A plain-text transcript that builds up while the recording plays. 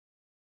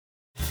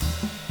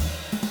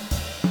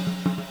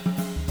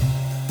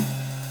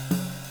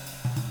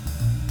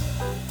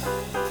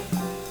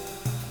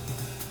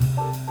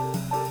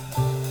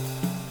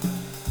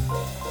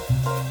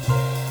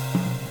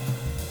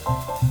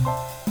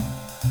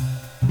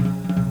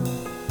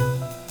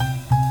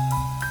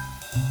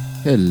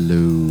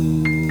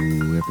Hello,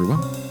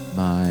 everyone.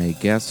 My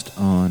guest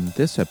on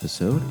this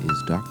episode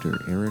is Dr.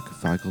 Eric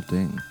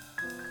Feigl-Ding.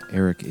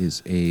 Eric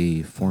is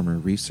a former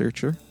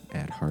researcher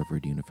at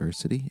Harvard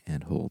University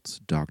and holds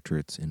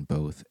doctorates in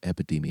both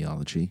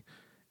epidemiology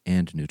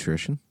and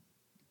nutrition.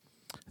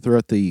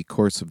 Throughout the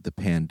course of the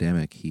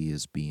pandemic, he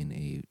has been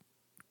a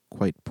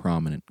quite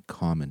prominent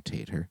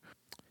commentator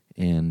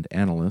and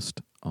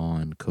analyst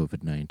on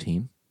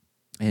COVID-19.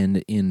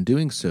 And in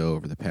doing so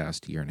over the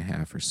past year and a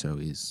half or so,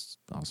 he's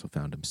also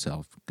found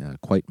himself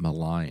quite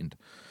maligned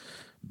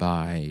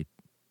by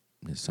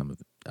some of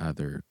the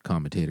other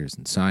commentators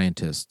and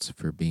scientists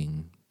for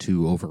being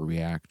too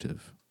overreactive.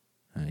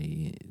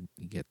 He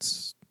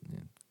gets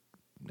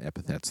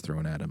epithets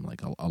thrown at him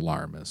like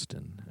alarmist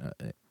and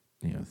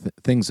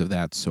things of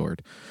that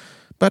sort.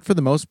 But for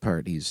the most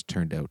part, he's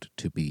turned out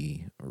to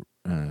be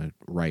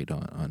right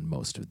on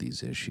most of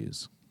these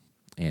issues.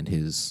 And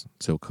his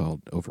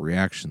so-called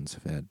overreactions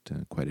have had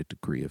quite a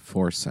degree of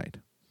foresight.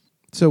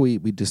 So we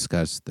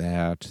discussed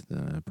that,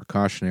 the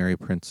precautionary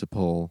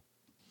principle,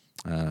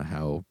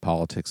 how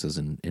politics has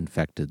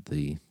infected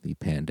the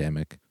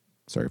pandemic.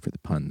 Sorry for the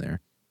pun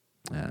there.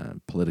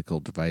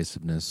 Political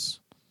divisiveness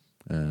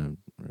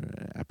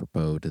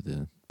apropos to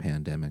the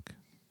pandemic.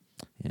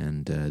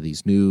 And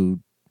these new,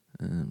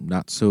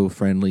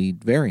 not-so-friendly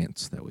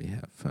variants that we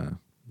have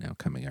now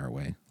coming our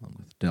way, along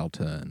with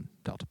Delta and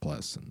Delta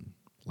Plus and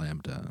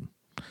Lambda.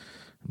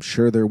 I'm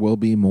sure there will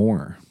be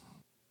more.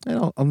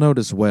 And I'll note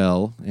as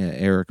well,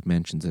 Eric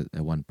mentions at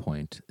one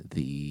point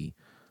the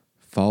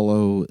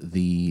follow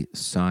the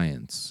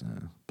science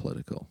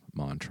political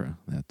mantra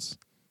that's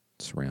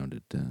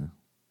surrounded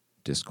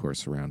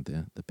discourse around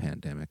the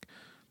pandemic.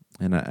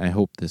 And I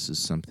hope this is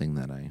something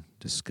that I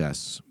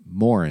discuss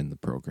more in the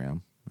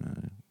program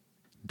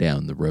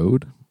down the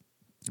road.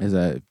 As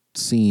I've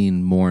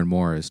seen more and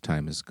more as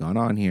time has gone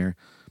on here,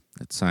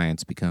 that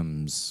science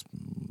becomes,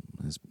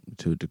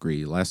 to a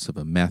degree, less of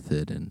a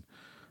method and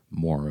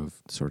more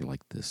of sort of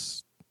like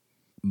this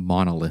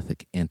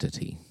monolithic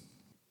entity,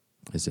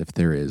 as if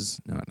there is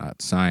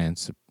not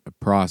science, a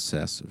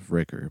process of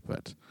rigor,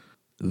 but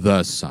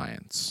the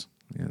science.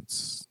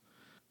 It's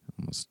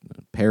almost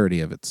a parody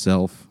of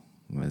itself,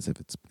 as if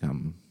it's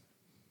become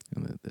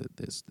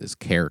this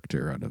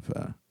character out of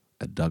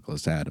a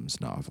Douglas Adams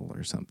novel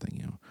or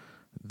something,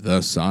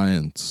 the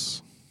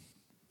science.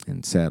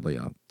 And sadly,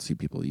 I'll see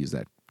people use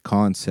that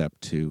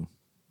concept to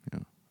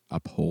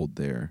uphold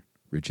their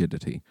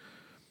rigidity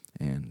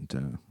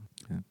and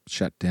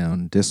shut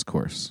down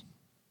discourse.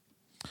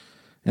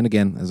 And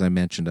again, as I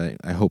mentioned,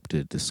 I hope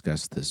to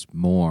discuss this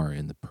more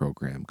in the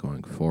program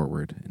going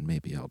forward. And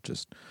maybe I'll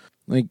just,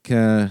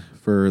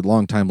 for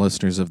longtime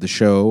listeners of the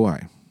show,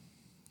 I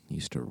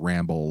used to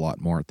ramble a lot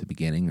more at the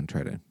beginning and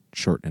try to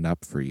shorten it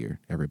up for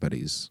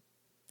everybody's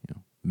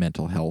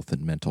mental health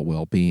and mental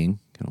well-being.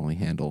 Can only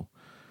handle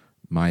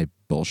my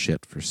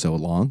bullshit for so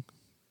long,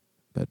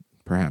 but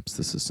perhaps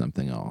this is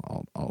something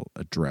I'll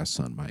address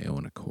on my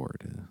own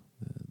accord.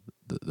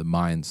 The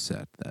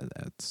mindset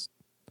that's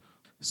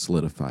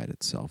solidified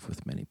itself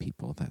with many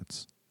people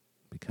that's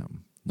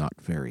become not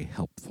very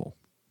helpful.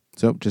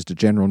 So just a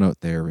general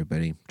note there,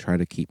 everybody. Try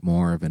to keep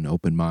more of an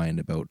open mind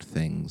about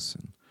things,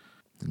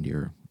 and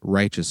your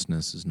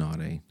righteousness is not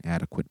an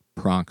adequate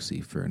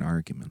proxy for an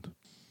argument.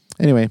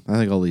 Anyway, I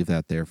think I'll leave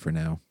that there for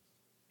now.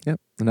 Yep,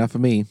 enough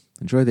of me.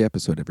 Enjoy the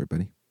episode,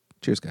 everybody.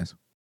 Cheers, guys.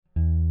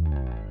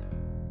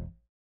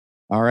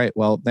 All right,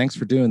 well, thanks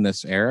for doing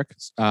this, Eric.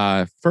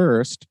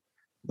 First,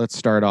 let's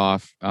start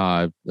off,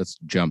 let's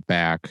jump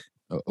back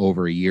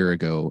over a year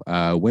ago.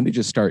 When did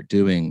you start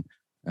doing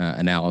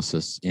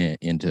analysis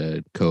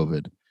into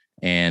COVID?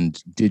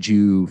 And did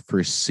you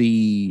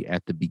foresee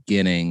at the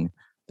beginning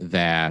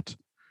that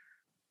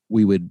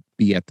we would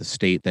be at the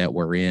state that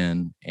we're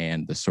in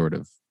and the sort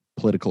of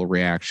political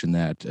reaction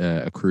that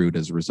accrued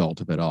as a result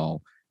of it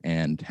all,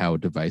 and how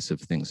divisive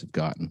things have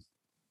gotten?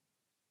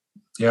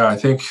 Yeah, I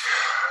think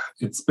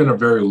it's been a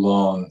very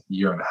long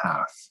year and a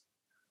half.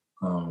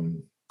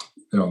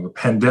 The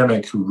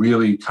pandemic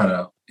really kind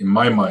of, in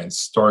my mind,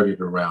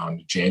 started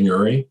around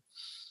January.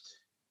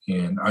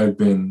 And I've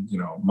been,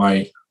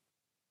 my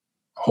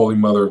Holy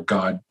Mother of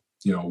God,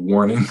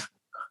 warning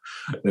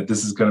that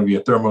this is going to be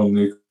a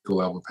thermonuclear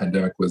level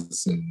pandemic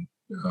was in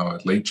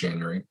late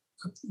January,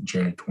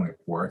 January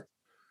 24th.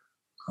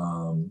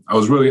 I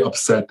was really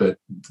upset that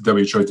the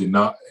WHO did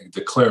not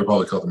declare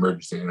public health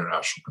emergency and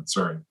international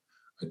concern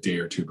a day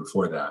or two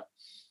before that.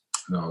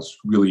 And I was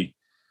really,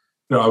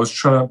 I was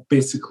trying to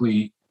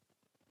basically,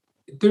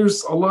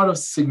 there's a lot of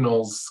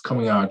signals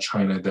coming out of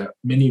China that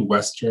many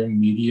Western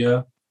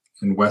media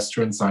and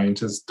Western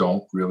scientists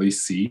don't really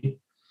see.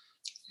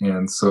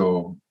 And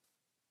so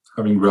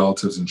having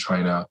relatives in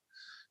China,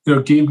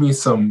 gave me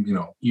some,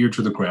 ear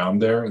to the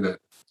ground there that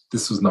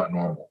this was not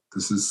normal.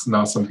 This is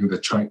not something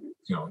that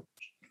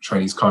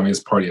Chinese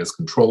Communist Party has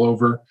control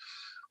over.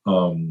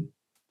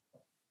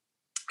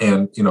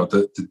 And,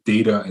 the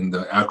data and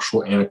the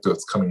actual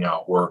anecdotes coming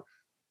out were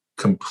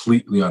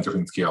completely on a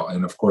different scale.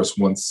 And of course,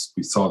 once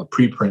we saw the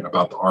preprint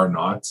about the R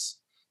naughts,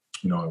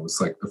 It was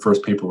like the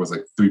first paper was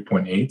like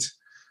 3.8.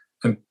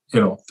 And,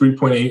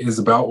 3.8 is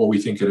about what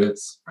we think it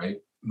is, right?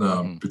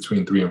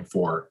 Between 3 and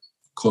 4,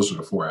 closer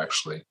to 4,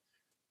 actually.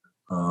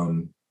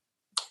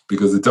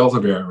 Because the Delta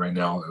variant right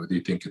now, they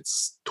think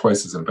it's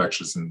twice as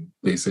infectious, and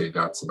they say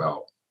that's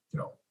about,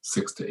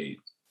 6 to 8.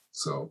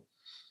 So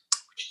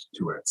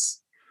 2x.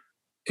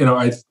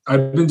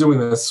 I've been doing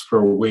this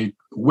for way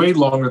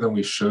longer than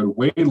we should,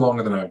 way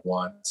longer than I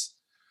want.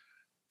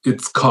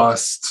 It's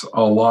cost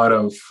a lot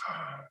of,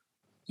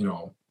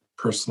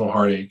 personal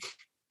heartache,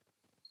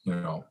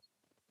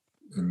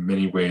 in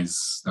many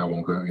ways I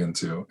won't go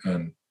into,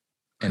 and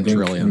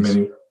trillions.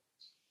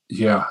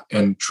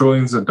 And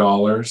trillions of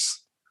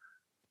dollars,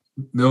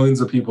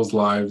 millions of people's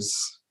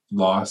lives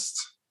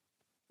lost,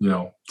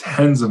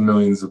 tens of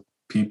millions of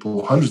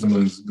people, hundreds of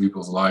millions of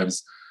people's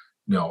lives,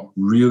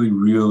 really,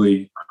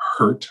 really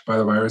hurt by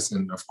the virus.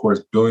 And of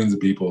course, billions of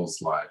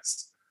people's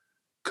lives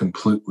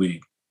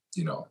completely,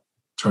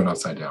 turned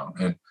upside down.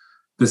 And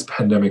this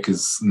pandemic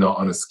is not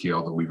on a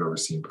scale that we've ever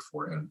seen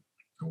before. And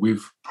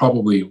we've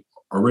probably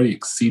already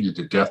exceeded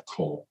the death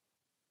toll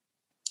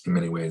in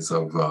many ways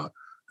of the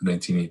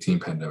 1918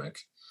 pandemic.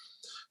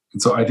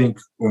 And so I think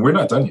we're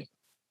not done yet,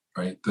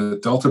 right? The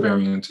Delta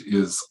variant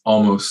is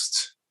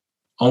almost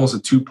a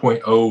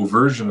 2.0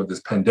 version of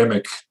this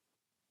pandemic.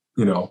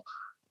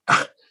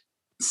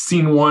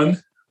 Scene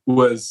one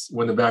was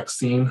when the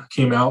vaccine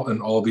came out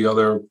and all the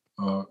other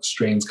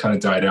strains kind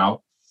of died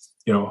out.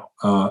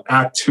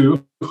 Act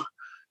two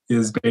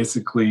is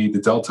basically the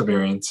Delta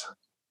variant,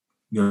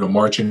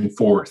 marching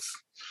forth.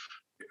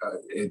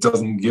 It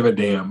doesn't give a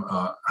damn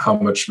how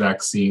much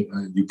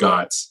vaccine you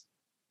got. It's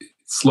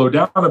slowed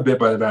down a bit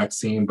by the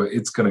vaccine, but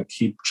it's going to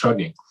keep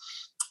chugging.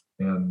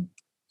 And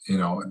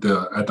at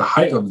the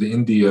height of the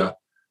India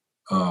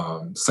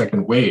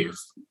second wave,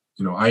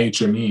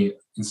 IHME,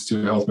 Institute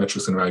of Health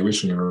Metrics and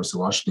Evaluation, University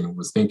of Washington,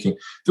 was thinking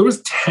there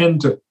was 10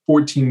 to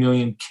 14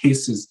 million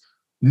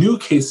new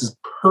cases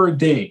per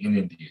day in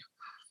India.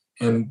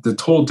 And the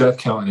total death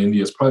count in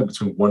India is probably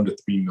between 1 to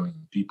 3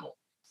 million people.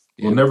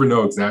 Yeah. We'll never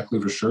know exactly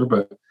for sure,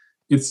 but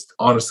it's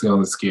honestly on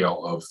the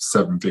scale of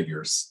 7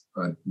 figures,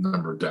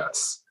 number of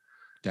deaths.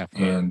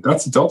 Definitely. And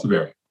that's the Delta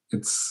variant.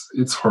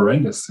 It's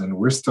horrendous, and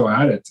we're still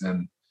at it,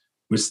 and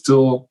we're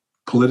still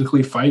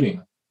politically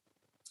fighting.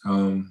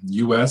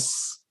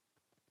 U.S.,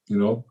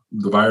 the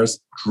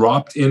virus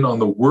dropped in on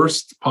the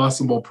worst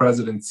possible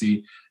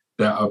presidency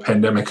that a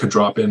pandemic could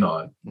drop in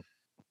on.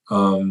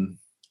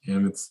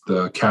 And it's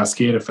the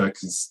cascade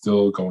effect is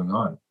still going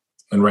on.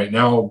 And right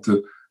now,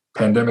 the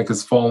pandemic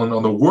has fallen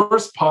on the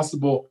worst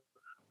possible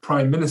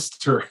prime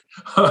minister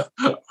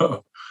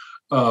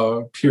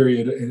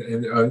period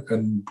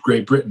in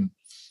Great Britain.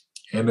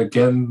 And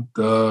again,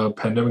 the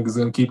pandemic is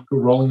going to keep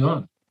rolling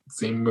on.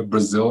 Same with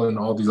Brazil and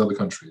all these other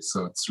countries.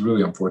 So it's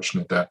really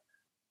unfortunate that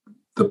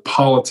the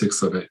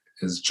politics of it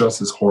is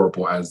just as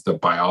horrible as the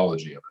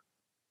biology of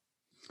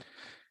it.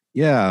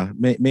 Yeah,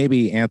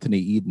 maybe Anthony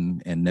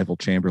Eden and Neville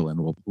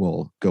Chamberlain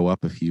will go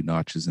up a few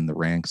notches in the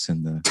ranks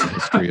in the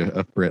history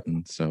of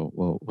Britain. So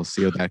we'll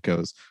see how that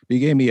goes. But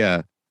you gave me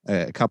a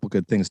couple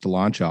good things to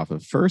launch off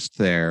of. First,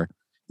 I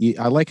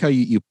like how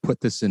you put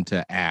this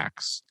into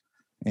acts,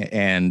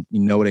 and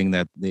noting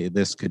that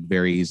this could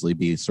very easily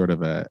be sort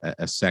of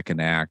a second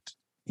act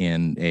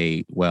in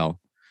a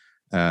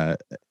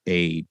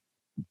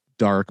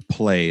dark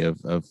play of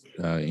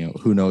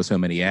who knows how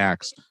many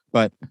acts,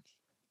 but.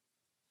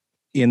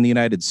 In the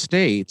United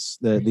States,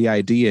 the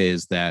idea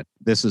is that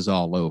this is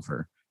all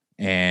over,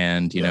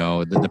 and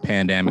the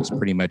pandemic's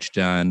pretty much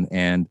done.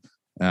 And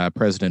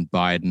President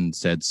Biden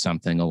said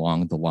something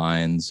along the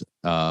lines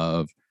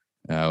of,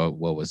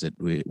 "What was it?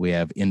 We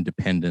have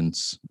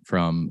independence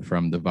from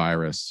the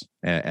virus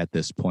at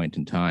this point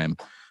in time."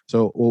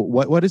 So,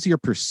 what is your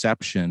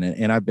perception?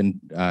 And I've been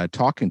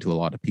talking to a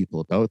lot of people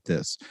about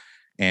this.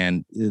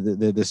 And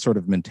this sort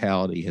of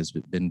mentality has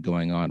been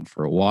going on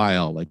for a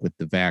while, like with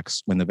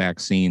when the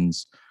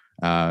vaccines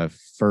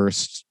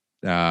first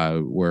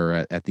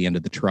were at the end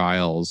of the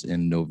trials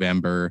in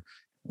November.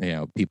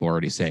 People are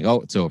already saying, "Oh,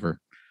 it's over."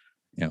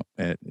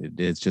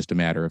 It's just a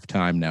matter of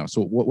time now.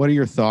 So, what are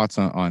your thoughts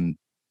on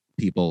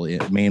people,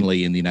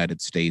 mainly in the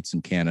United States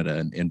and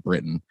Canada and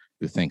Britain,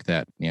 who think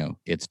that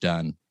it's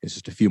done? It's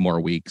just a few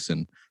more weeks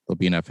and there'll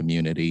be enough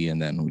immunity,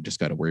 and then we just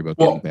got to worry about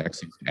getting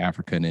vaccines to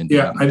Africa and India.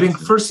 Yeah, I think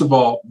first of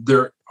all,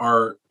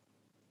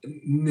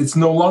 it's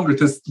no longer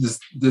this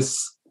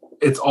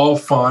it's all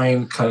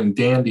fine kind of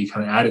dandy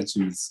kind of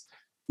attitudes.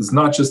 It's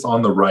not just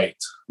on the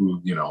right who,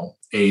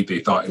 they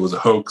thought it was a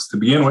hoax to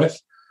begin with,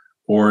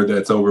 or that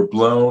it's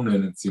overblown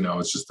and it's,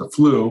 it's just the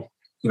flu,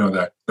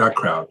 that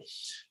crowd.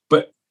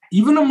 But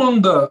even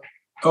among it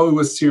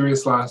was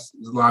serious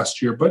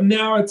last year, but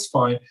now it's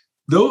fine.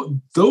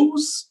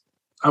 Those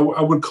I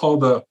would call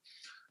the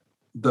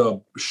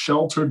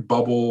sheltered,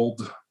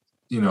 bubbled,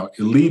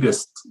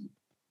 elitist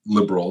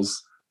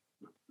liberals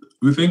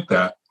who think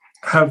that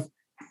have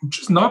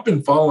just not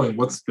been following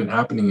what's been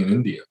happening in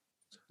India,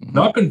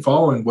 not been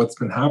following what's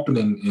been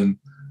happening in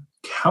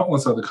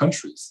countless other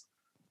countries.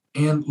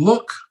 And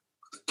look,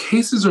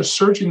 cases are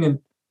surging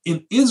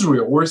in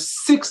Israel, where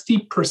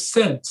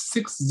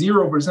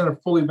 60% are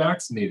fully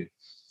vaccinated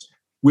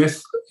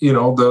with,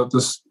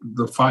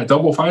 the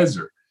double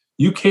Pfizer.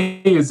 UK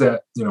is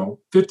at,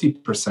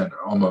 50%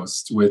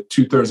 almost, with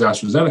 2/3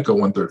 AstraZeneca,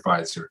 1/3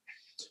 Pfizer.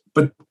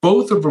 But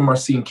both of them are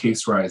seeing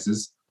case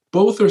rises.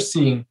 Both are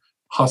seeing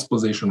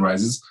hospitalization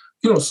rises.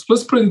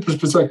 Let's put it in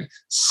perspective.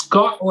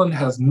 Scotland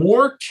has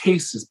more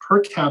cases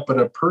per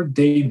capita per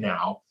day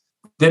now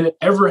than it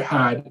ever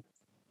had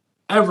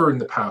in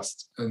the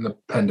past in the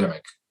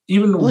pandemic.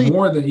 Even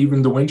more than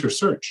even the winter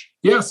surge.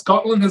 Yeah,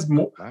 Scotland has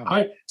more.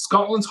 Wow.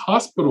 Scotland's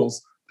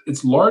hospitals,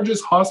 its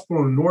largest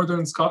hospital in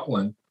northern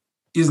Scotland,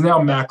 is now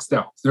maxed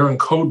out. They're in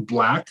code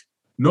black.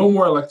 No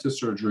more elective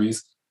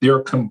surgeries.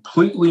 They're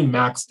completely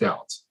maxed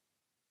out.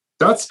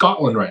 That's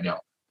Scotland right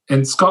now,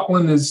 and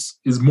Scotland is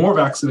more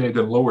vaccinated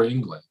than Lower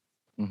England,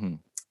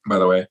 by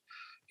the way,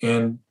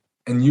 and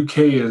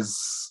UK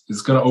is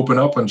going to open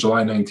up on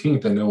July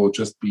 19th, and it will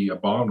just be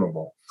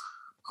abominable.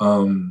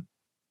 More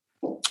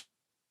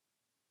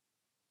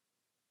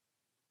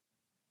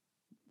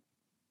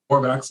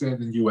vaccinated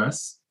than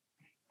US.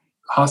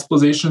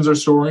 Hospitalizations are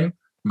soaring.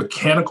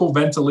 Mechanical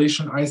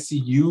ventilation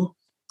ICU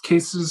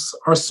cases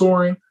are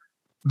soaring.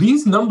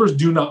 These numbers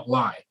do not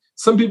lie.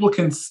 Some people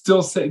can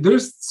still say,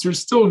 there's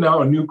still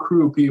now a new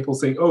crew of people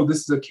saying, oh, this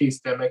is a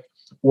case-demic,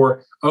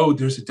 or, oh,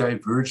 there's a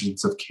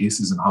divergence of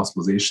cases and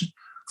hospitalization.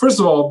 First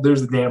of all,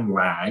 there's a damn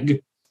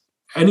lag.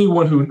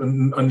 Anyone who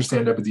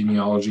understands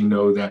epidemiology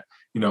know that,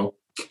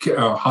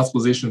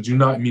 hospitalizations do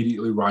not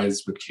immediately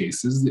rise with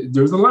cases.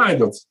 There's a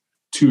lag of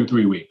 2 or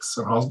 3 weeks.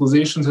 And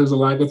hospitalizations, there's a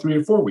lag of 3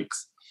 or 4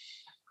 weeks.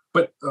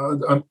 But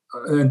and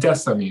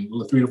deaths, 3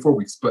 to 4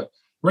 weeks. But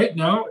right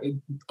now,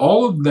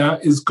 all of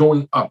that is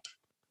going up,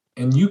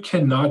 and you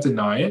cannot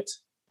deny it.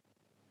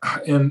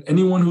 And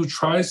anyone who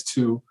tries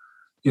to,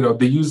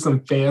 they use some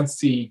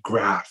fancy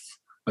graph.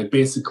 Like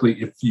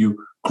basically, if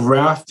you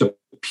graph the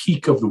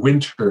peak of the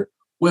winter,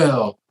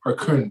 well, our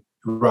current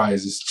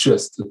rise is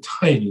just a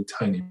tiny,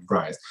 tiny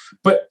rise.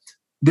 But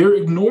they're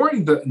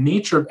ignoring the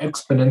nature of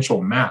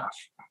exponential math.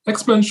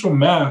 Exponential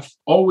math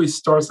always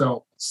starts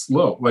out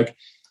slow. Like,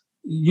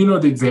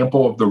 the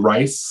example of the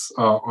rice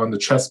on the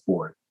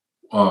chessboard.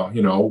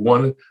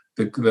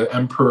 The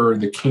emperor,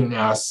 the king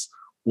asks,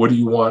 what do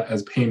you want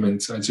as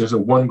payment? It's just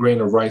 1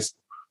 grain of rice,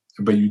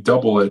 but you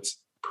double it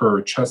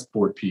per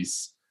chessboard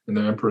piece. And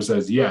the emperor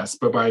says yes.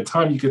 But by the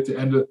time you get to the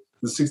end of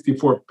the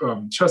 64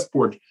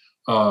 chessboard,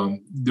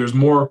 there's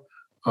more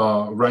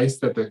rice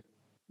that the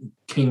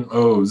king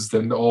owes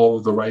than all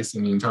of the rice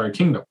in the entire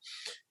kingdom.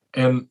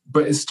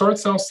 But it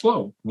starts out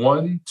slow.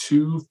 1,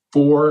 2,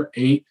 4,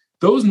 8.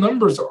 Those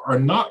numbers are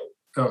not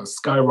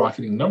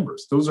skyrocketing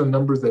numbers. Those are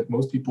numbers that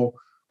most people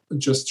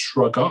just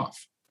shrug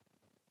off.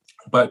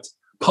 But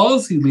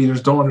policy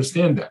leaders don't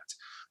understand that.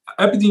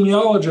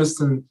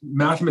 Epidemiologists and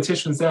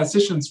mathematicians,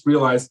 statisticians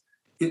realize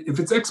if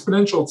it's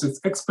exponential, it's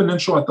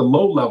exponential at the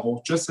low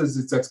level, just as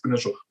it's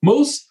exponential.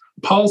 Most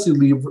policy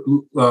leaders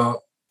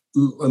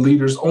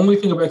only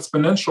think of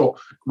exponential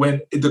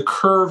when the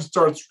curve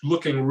starts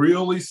looking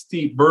really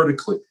steep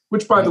vertically,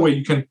 which, by the way,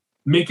 you can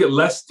make it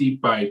less steep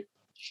by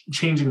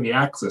changing the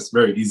axis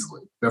very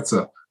easily. That's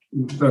a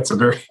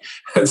very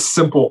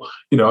simple,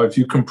 if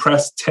you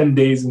compress 10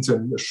 days into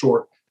a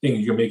short thing,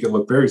 you can make it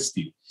look very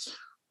steep.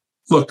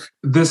 Look,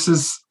 this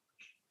is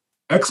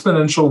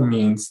exponential,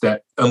 means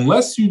that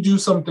unless you do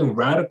something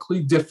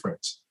radically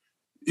different,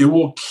 it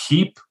will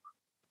keep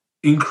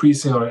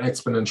increasing on an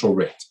exponential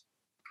rate,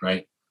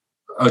 right?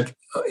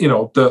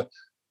 The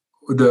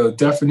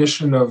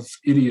definition of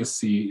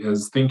idiocy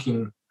is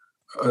thinking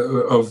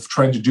of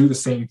trying to do the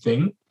same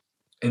thing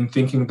and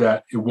thinking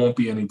that it won't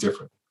be any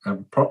different.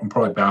 I'm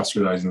probably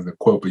bastardizing the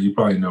quote, but you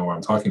probably know what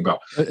I'm talking about.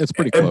 It's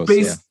pretty close.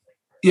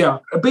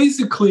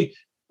 Basically,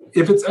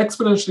 if it's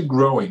exponentially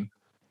growing,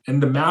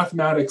 and the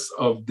mathematics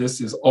of this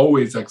is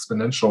always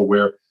exponential,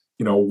 where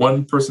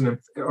one person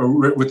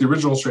with the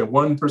original strain,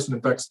 one person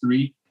infects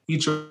 3,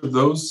 each of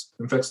those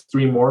infects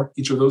 3 more,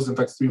 each of those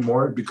infects 3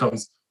 more, it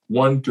becomes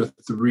 1 to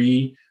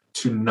 3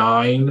 to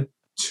 9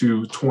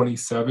 to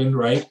 27,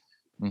 right?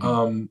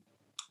 Mm-hmm.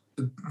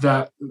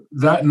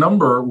 That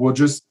number will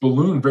just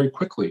balloon very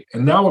quickly.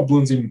 And now it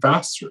balloons even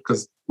faster,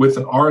 because with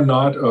an R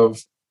naught of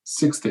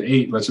 6 to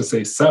 8, let's just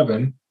say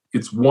 7,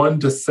 it's 1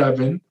 to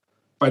 7.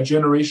 By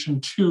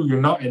generation 2, you're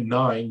not at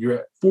 9, you're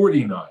at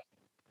 49.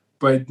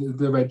 By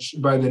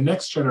the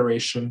next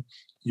generation,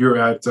 you're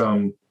at,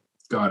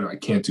 God, I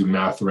can't do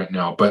math right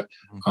now, but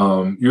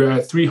you're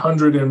at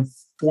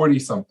 340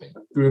 something,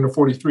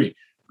 343.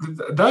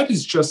 That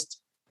is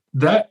just,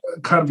 that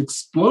kind of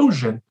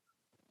explosion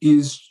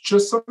is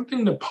just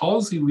something that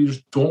policy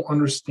leaders don't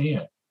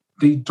understand.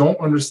 They don't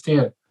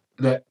understand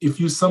that if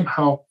you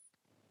somehow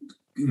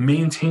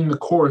maintain the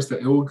course,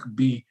 that it will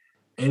be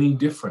any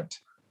different.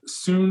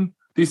 Soon,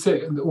 they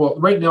say, well,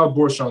 right now,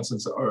 Boris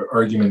Johnson's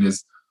argument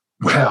is,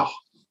 well,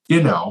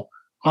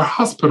 our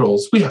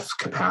hospitals, we have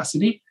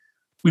capacity.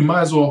 We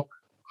might as well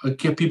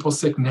get people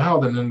sick now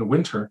than in the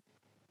winter.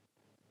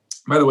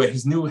 By the way,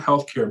 his new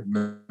healthcare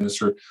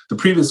minister, the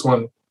previous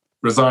one,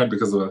 resigned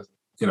because of a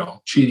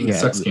cheating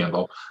sex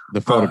scandal,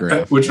 the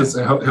photograph, which is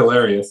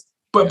hilarious.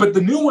 But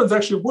the new one's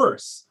actually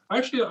worse.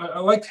 Actually, I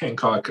liked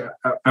Hancock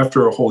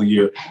after a whole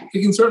year.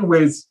 In certain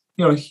ways,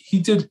 he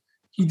did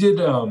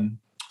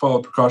follow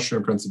the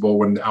precautionary principle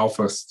when the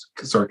alpha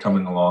started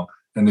coming along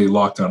and they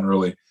locked down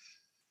early.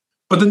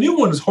 But the new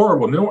one is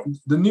horrible.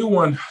 The new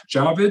one,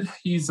 Javid,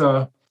 he's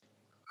an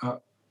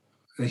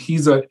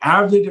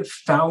avid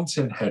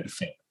Fountainhead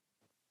fan.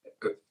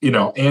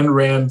 Ayn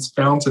Rand's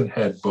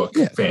Fountainhead book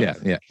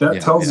fan.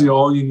 That tells you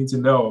all you need to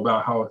know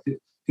about how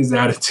his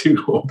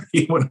attitude will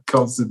be when it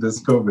comes to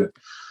this COVID.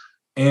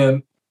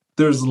 And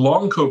there's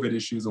long COVID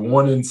issues.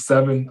 1 in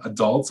 7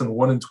 adults and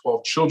 1 in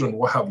 12 children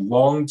will have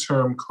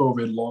long-term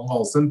COVID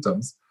long-haul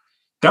symptoms.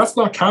 That's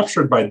not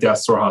captured by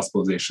deaths or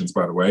hospitalizations,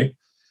 by the way.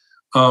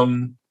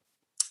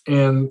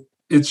 And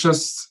it's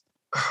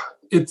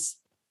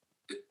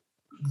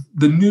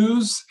the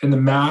news and the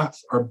math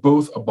are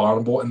both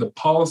abominable, and the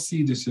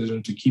policy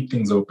decision to keep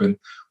things open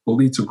will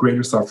lead to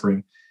greater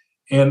suffering.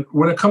 And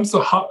when it comes to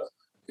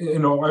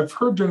I've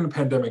heard during the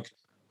pandemic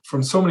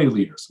from so many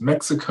leaders,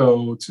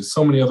 Mexico to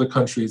so many other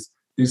countries,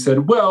 they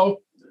said, well,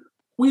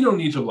 we don't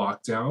need to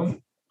lock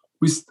down.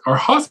 Our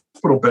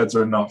hospital beds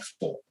are not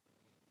full.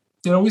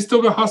 We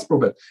still got hospital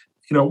beds.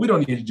 We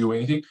don't need to do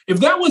anything.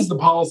 If that was the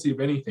policy of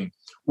anything,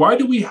 why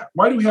do we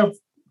have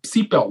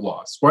seatbelt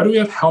laws? Why do we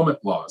have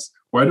helmet laws?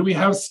 Why do we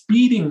have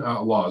speeding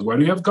laws? Why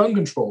do we have gun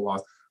control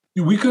laws?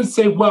 We could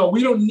say, well,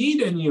 we don't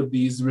need any of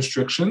these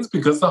restrictions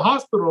because the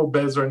hospital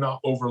beds are not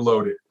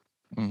overloaded.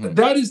 Mm-hmm.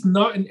 That is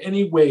not in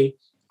any way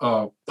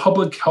a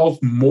public health,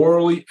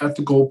 morally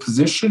ethical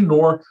position,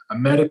 nor a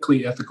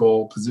medically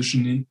ethical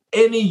position in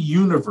any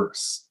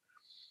universe.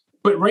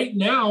 But right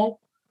now,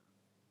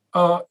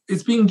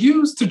 it's being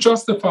used to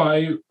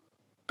justify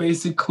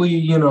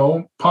basically,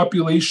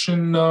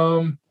 population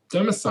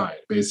democide,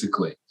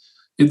 basically.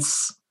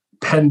 It's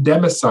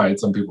pandemicide,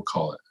 some people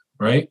call it,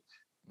 right?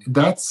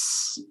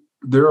 That's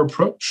their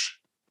approach.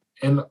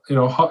 And,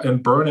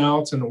 and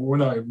burnout, and we're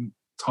not even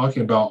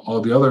talking about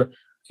all the other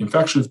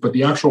infections, but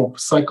the actual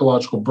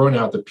psychological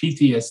burnout, the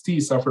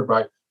PTSD suffered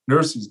by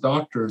nurses,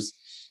 doctors,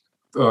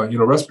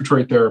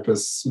 respiratory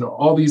therapists,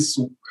 all these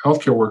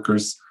healthcare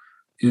workers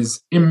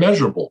is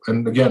immeasurable.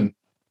 And again,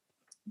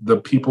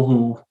 the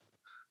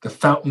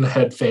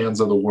Fountainhead fans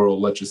of the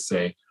world, let's just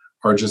say,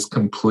 are just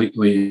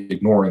completely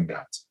ignoring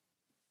that.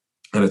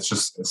 And it's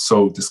just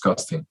so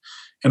disgusting.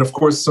 And of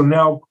course, so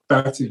now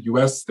back to the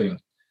US thing,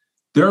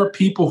 there are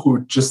people who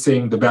are just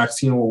saying the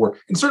vaccine will work.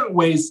 In certain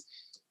ways,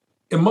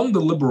 among the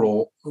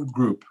liberal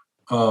group,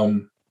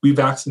 we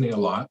vaccinate a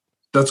lot.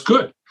 That's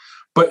good.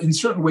 But in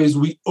certain ways,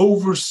 we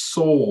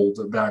oversold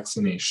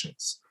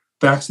vaccinations.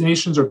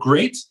 Vaccinations are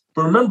great,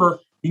 but remember,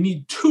 you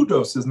need 2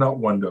 doses, not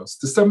 1 dose.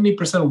 The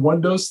 70%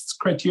 1 dose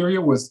criteria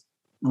was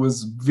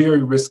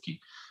very risky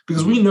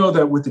because we know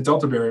that with the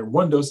Delta variant,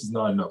 1 dose is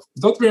not enough.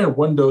 The Delta variant,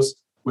 1 dose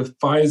with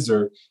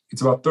Pfizer,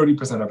 it's about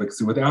 30%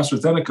 efficacy. With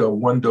AstraZeneca,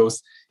 1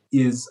 dose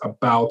is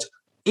about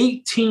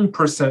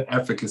 18%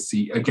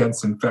 efficacy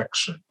against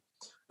infection.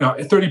 Now,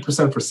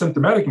 30% for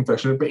symptomatic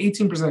infection, but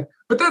 18%,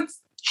 but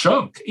that's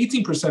junk.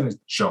 18% is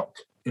junk.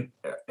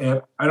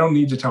 And I don't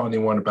need to tell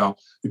anyone about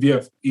if you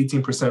have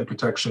 18%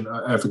 protection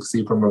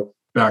efficacy from a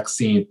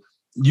vaccine,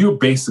 you're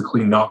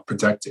basically not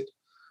protected.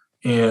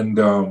 And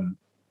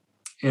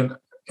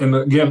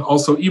again,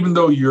 also, even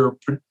though you're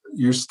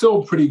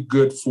still pretty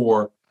good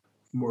for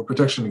more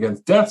protection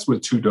against deaths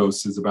with 2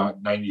 doses,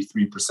 about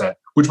 93%,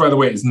 which, by the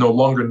way, is no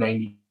longer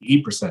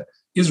 98%.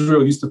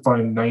 Israel used to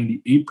find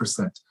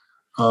 98%.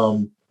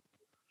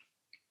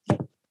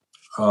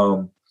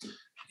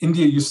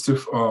 Israel used to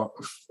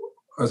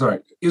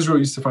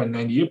find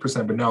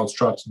 98%, but now it's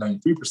dropped to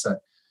 93%.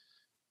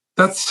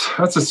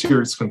 That's a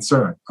serious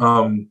concern.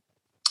 And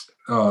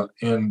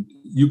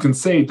you can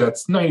say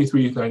that's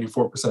 93,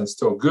 94%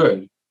 still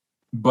good,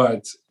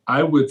 but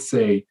I would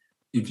say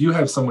if you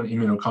have someone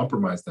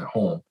immunocompromised at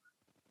home,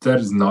 that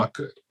is not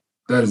good.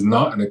 That is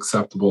not an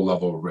acceptable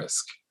level of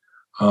risk.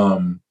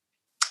 And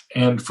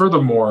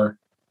furthermore,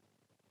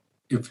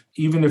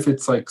 even if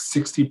it's like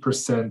 60%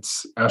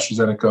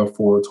 AstraZeneca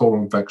for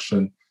total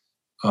infection,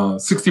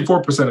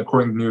 64%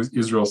 according to the new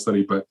Israel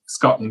study, but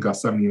Scotland got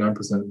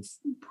 79%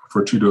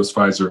 for 2-dose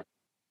Pfizer.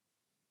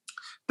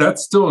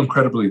 That's still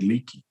incredibly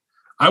leaky.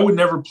 I would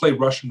never play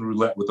Russian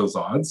roulette with those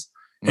odds.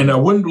 And I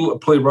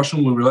wouldn't play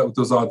Russian roulette with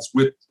those odds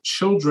with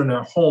children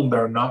at home that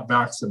are not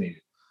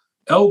vaccinated.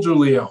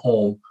 Elderly at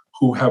home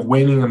who have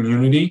waning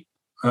immunity.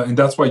 And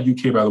that's why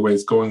UK, by the way,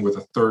 is going with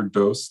a 3rd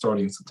dose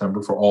starting in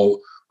September for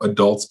all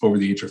adults over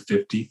the age of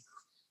 50.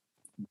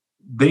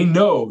 They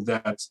know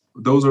that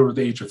those over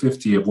the age of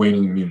 50 have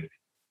waning immunity.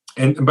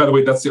 And by the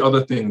way, that's the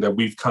other thing that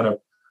we've kind of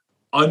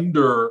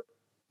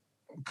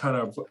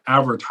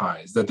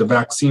advertised, that the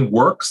vaccine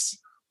works,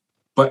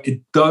 but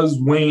it does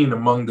wane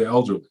among the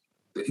elderly.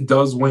 It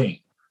does wane.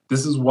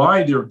 This is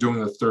why they're doing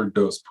the 3rd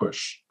dose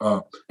push.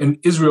 And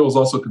Israel is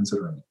also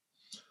considering it.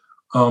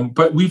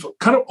 But we've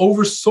kind of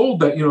oversold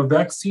that,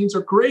 vaccines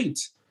are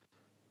great.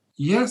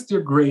 Yes,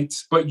 they're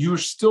great, but you're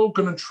still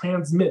going to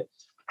transmit.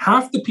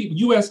 half the people,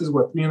 US is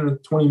what,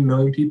 320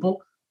 million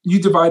people?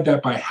 You divide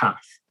that by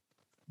half.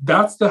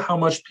 That's how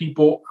much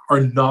people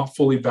are not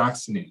fully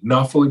vaccinated,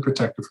 not fully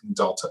protected from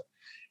Delta.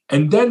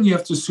 And then you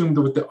have to assume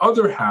that with the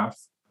other half,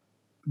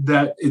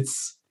 that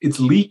it's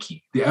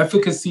leaky. The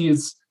efficacy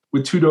is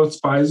with 2-dose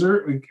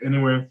Pfizer, like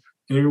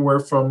anywhere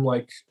from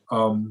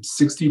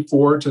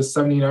 64 to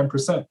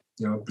 79%,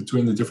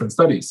 between the different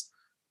studies.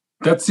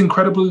 That's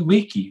incredibly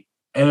leaky.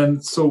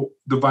 And so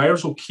the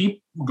virus will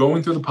keep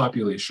going through the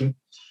population.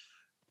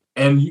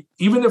 And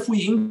even if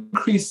we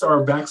increase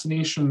our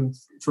vaccination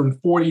from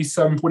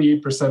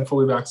 48%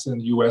 fully vaccinated in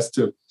the US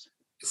to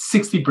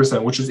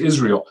 60%, which is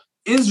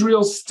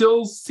Israel's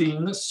still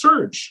seeing a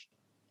surge.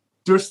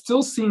 They're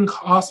still seeing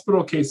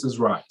hospital cases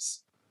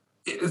rise.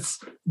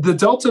 The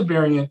Delta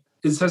variant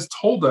has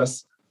told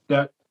us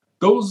that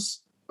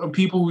those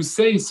people who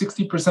say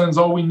 60% is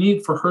all we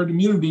need for herd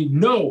immunity,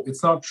 no,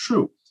 it's not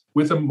true.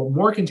 With a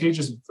more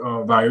contagious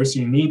virus,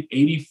 you need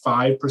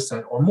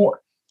 85% or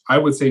more. I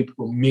would say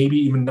maybe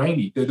even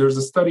 90. There's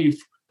a study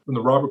from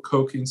the Robert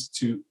Koch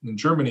Institute in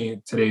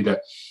Germany today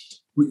that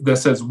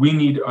says we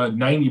need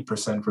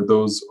 90% for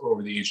those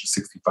over the age of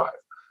 65.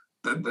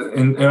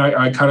 And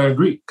I kind of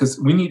agree, because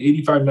we need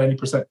 85,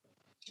 90%.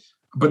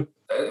 But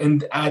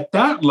and at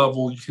that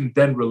level, you can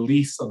then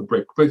release on the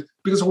break. But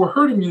because what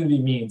herd immunity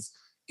means,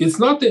 it's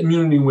not the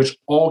immunity in which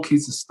all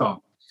cases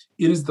stop.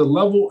 It is the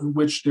level in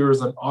which there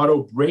is an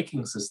auto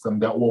braking system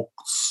that will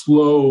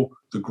slow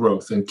the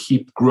growth and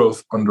keep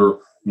growth under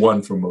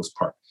 1 for most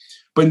part.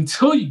 But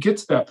until you get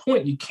to that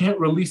point, you can't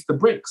release the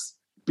brakes,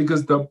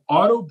 because the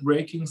auto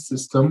braking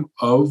system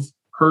of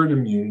herd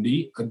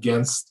immunity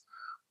against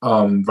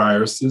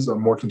viruses or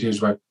more contagious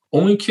virus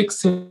only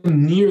kicks in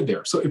near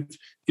there. So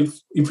if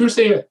you're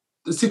saying at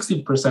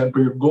 60%, but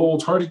your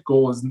target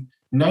goal is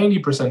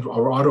 90% of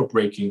auto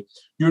braking,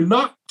 you're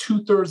not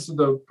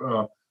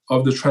 2/3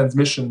 of the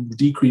transmission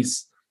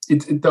decrease.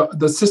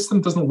 The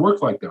system doesn't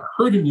work like that.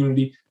 Herd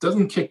immunity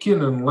doesn't kick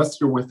in unless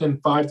you're within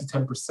 5 to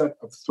 10%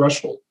 of the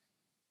threshold.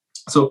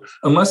 So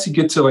unless you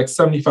get to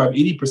 75,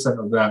 80%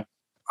 of that,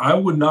 I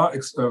would not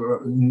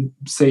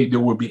say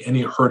there would be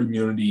any herd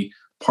immunity,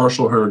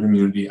 partial herd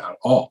immunity at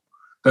all.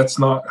 That's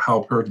not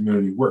how herd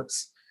immunity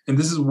works. And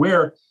this is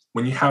where,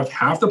 when you have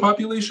half the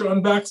population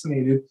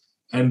unvaccinated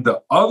and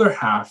the other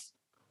half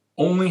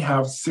only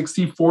have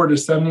 64 to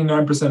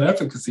 79%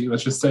 efficacy,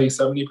 let's just say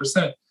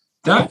 70%,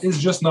 that is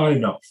just not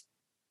enough.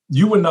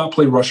 You would not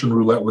play Russian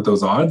roulette with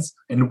those odds,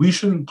 and we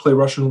shouldn't play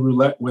Russian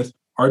roulette with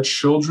our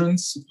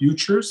children's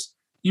futures.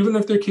 Even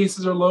if their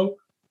cases are low,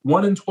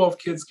 1 in 12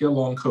 kids get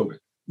long COVID.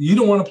 You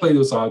don't want to play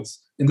those odds,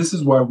 and this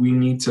is why we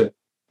need to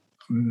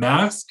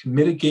mask,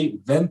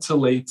 mitigate,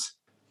 ventilate,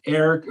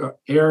 air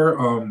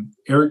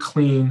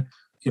clean,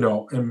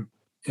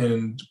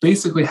 and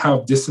basically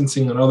have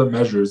distancing and other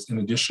measures in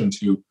addition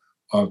to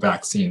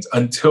vaccines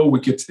until we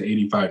get to the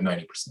 85,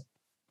 90%.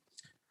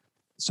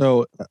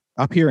 So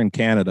up here in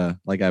Canada,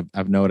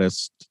 I've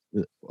noticed,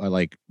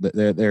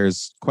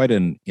 there's quite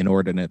an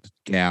inordinate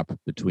gap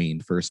between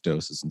first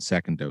doses and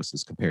second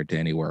doses compared to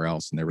anywhere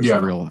else, and there was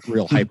a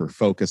real hyper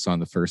focus on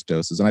the first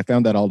doses, and I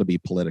found that all to be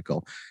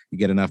political. You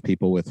get enough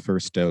people with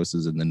first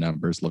doses, and the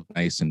numbers look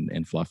nice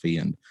and fluffy,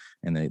 and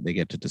they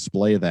get to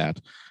display that.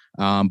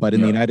 But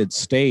in the United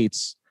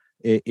States,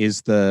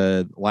 is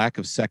the lack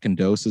of second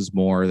doses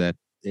more that?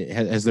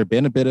 Has there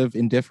been a bit of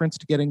indifference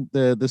to getting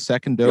the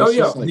second dose? Oh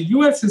yeah, the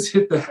U.S. has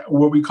hit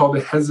what we call the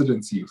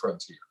hesitancy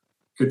frontier.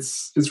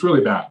 It's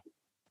really bad.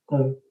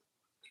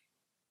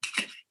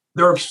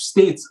 There are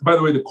states, by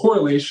the way, the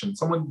correlation,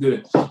 someone did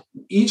it.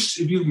 If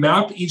you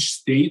map each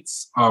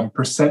state's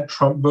percent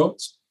Trump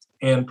votes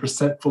and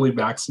percent fully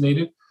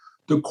vaccinated,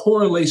 the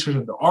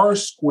correlation, the R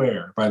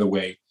square, by the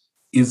way,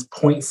 is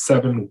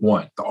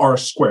 0.71, the R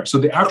square. So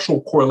the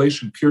actual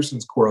correlation,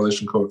 Pearson's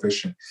correlation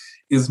coefficient,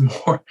 is in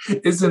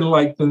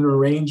the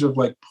range of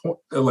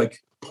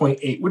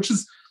 0.8, which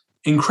is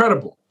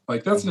incredible.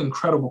 That's an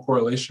incredible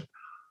correlation.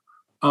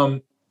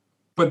 But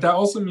that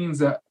also means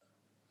that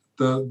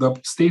the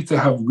states that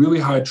have really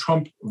high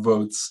Trump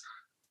votes,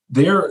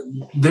 their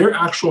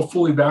actual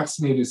fully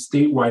vaccinated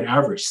statewide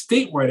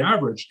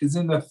average is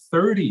in the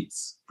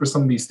 30s for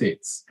some of these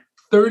states,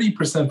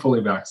 30%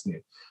 fully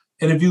vaccinated.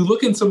 And if you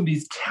look in some of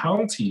these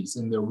counties,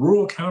 in the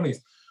rural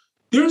counties,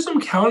 there are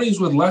some counties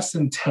with less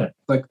than 10.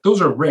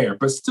 Those are rare,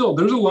 but still,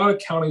 there's a lot of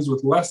counties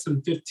with less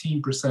than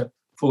 15%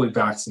 fully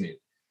vaccinated.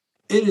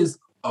 It is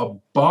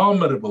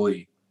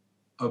abysmally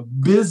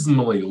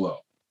low.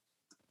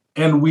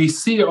 And we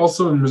see it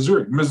also in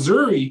Missouri.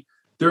 Missouri,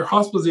 their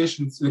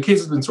hospitalizations, the case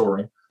has been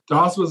soaring. The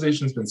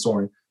hospitalization has been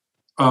soaring.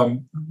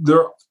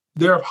 There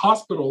are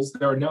hospitals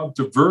that are now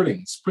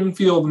diverting.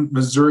 Springfield,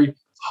 Missouri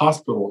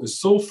hospital is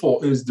so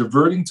full, it is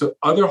diverting to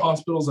other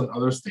hospitals in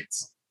other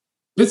states.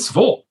 It's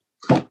full.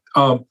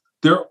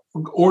 They're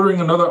ordering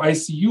another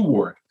ICU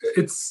ward.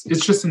 It's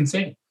just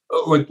insane.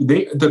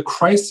 The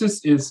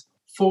crisis is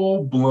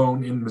full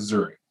blown in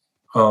Missouri,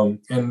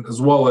 and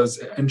as well as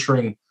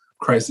entering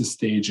crisis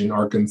stage in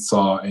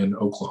Arkansas and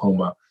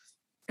Oklahoma.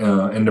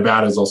 and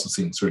Nevada is also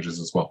seeing surges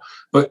as well.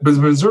 But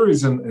Missouri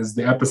is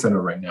the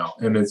epicenter right now,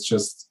 and it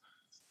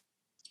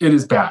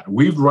is bad.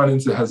 We're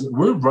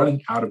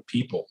running out of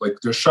people. Like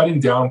they're shutting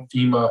down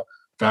FEMA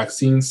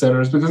vaccine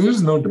centers because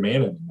there's no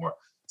demand anymore.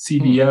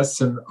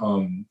 CVS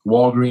and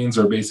Walgreens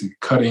are basically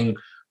cutting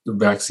the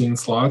vaccine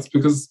slots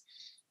because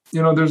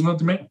there's no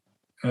demand,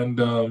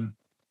 and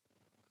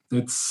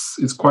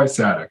it's quite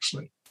sad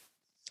actually.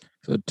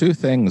 So two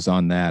things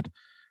on that.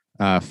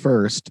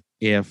 First,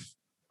 if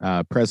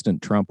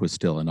President Trump was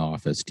still in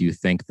office, do you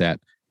think that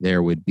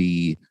there would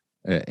be,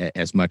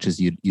 as much as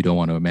you don't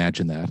want to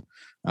imagine that,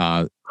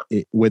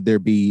 would there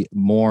be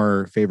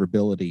more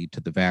favorability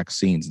to the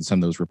vaccines in some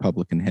of those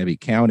Republican-heavy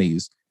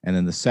counties? And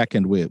then the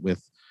second,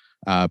 with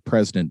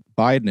President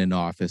Biden in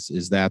office,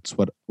 is that's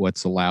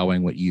what's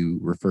allowing what you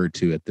referred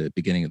to at the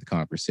beginning of the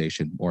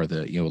conversation, or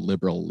the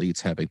liberal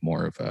elites having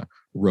more of a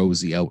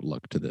rosy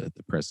outlook to the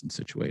present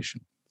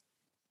situation?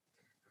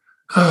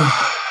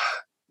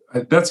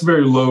 That's a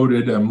very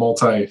loaded and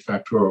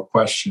multifactorial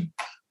question.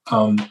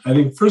 I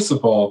think, first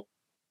of all,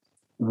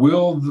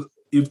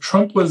 if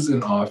Trump was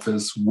in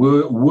office,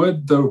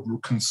 would the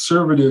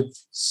conservative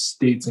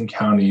states and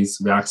counties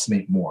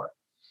vaccinate more?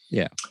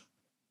 Yeah.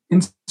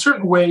 In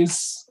certain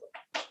ways,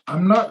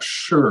 I'm not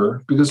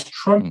sure, because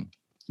Trump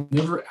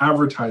never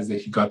advertised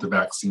that he got the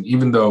vaccine,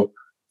 even though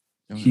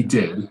he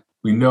did.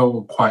 We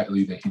know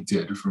quietly that he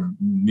did from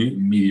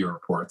media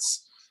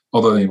reports,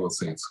 although they will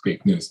say it's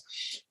fake news.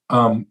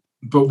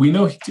 But we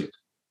know he did.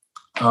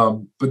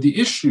 But the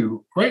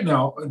issue right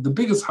now, the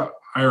biggest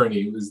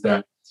irony is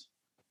that,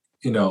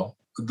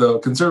 the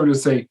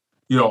conservatives say,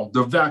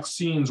 the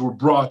vaccines were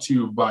brought to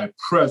you by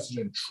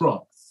President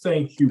Trump.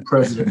 Thank you,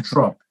 President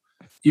Trump.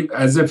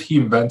 As if he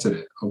invented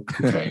it.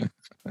 Okay.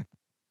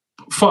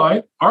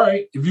 Fine. All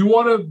right. If you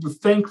want to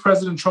thank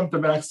President Trump the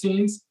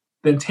vaccines,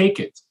 then take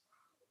it.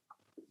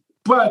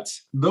 But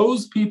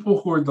those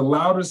people who are the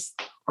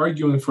loudest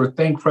arguing for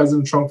thank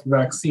President Trump for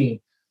vaccine,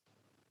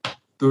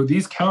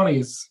 these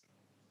counties,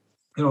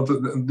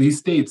 these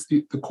states,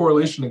 the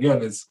correlation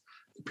again is,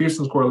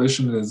 Pearson's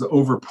correlation is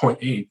over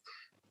 0.8.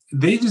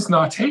 They're just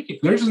not taking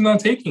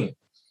it.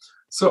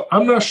 So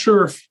I'm not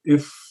sure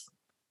if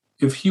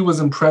he was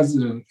in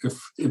president,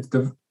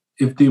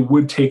 if they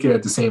would take it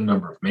at the same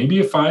number, maybe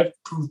a 5%,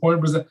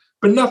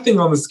 but nothing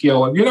on the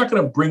scale of, you're not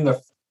going to bring a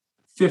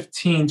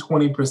 15,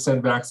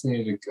 20%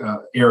 vaccinated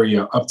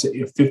area up to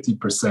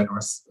 50%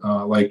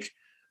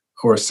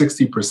 or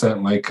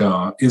 60% like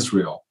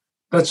Israel.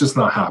 That's just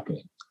not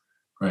happening,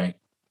 right?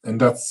 And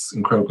that's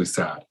incredibly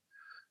sad.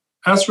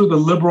 As for the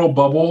liberal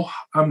bubble,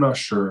 I'm not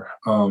sure.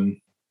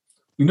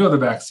 We know the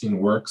vaccine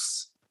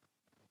works.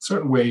 In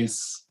certain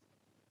ways,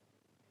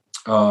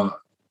 there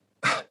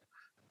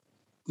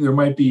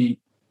might be,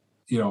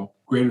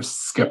 greater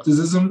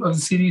skepticism of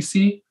the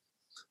CDC.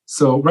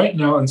 So right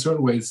now, in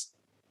certain ways,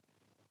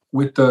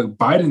 with the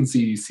Biden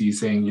CDC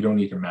saying you don't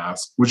need a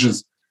mask, which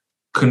is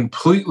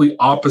completely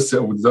opposite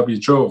of what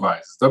the WHO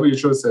advises.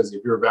 WHO says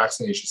if you're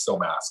vaccinated, you should still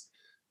mask.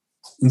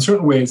 In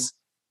certain ways,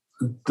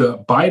 the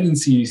Biden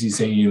CDC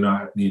saying you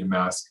not need a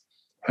mask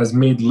has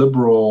made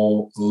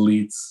liberal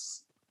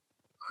elites,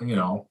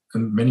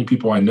 and many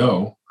people I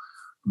know,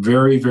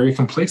 very, very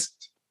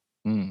complacent.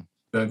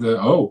 That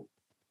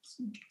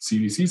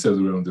CDC says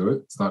we don't do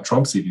it. It's not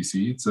Trump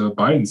CDC. It's a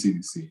Biden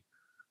CDC. It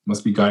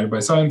must be guided by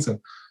science, and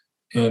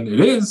it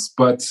is,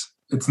 but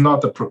it's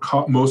not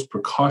the most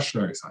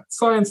precautionary science.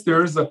 Science,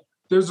 there's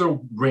a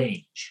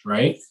range,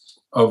 right,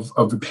 of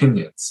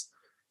opinions.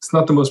 It's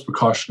not the most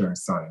precautionary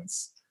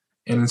science,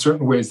 and in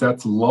certain ways,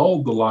 that's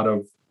lulled a lot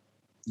of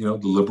the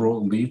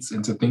liberal elites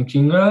into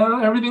thinking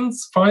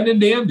everything's fine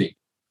and dandy.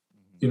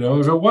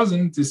 If it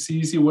wasn't, the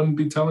CDC wouldn't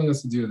be telling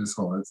us to do this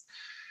all this.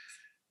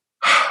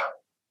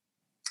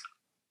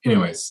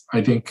 Anyways,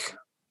 I think,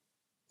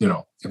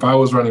 if I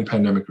was running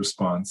pandemic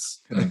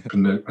response and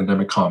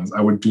pandemic comms,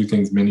 I would do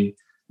things, many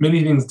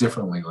things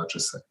differently, let's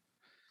just say.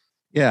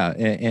 Yeah.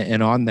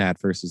 And on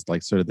that versus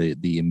like sort of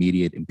the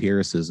immediate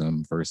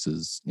empiricism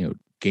versus,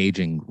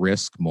 gauging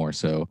risk more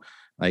so,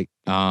 like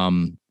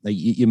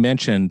you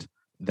mentioned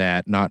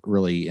that not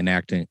really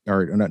enacting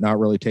or not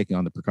really taking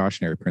on the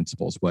precautionary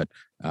principles, what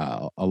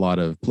a lot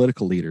of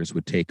political leaders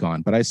would take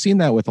on. But I've seen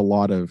that with a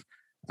lot of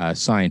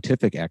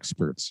scientific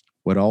experts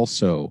would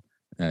also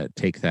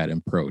take that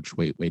approach.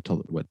 Wait till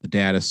what the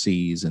data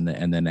sees, and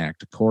then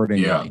act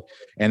accordingly. Yeah.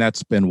 And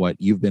that's been what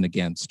you've been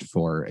against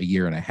for a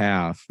year and a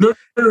half. No.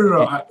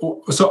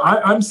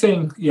 I'm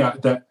saying,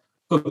 that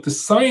look, the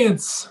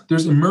science,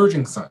 there's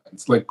emerging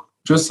science,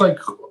 just like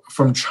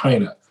from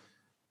China.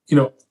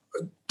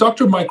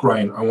 Dr. Mike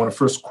Ryan, I want to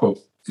first quote,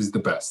 is the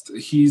best.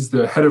 He's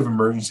the head of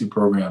emergency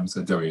programs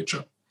at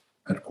WHO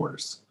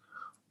headquarters.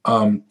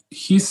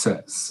 He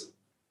says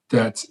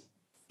that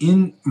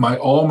in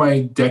all my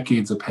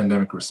decades of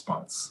pandemic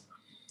response,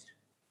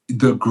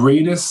 the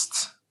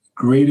greatest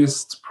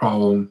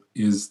problem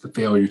is the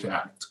failure to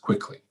act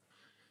quickly.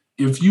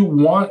 If you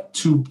want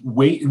to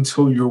wait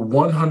until you're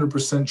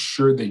 100%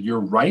 sure that you're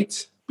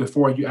right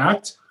before you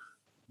act,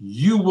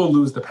 you will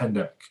lose the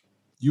pandemic.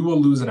 you will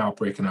lose an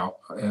outbreak and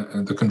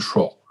the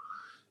control.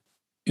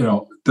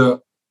 Don't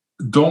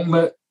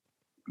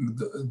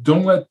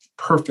let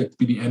perfect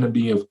be the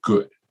enemy of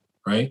good,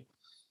 right?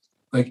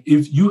 Like,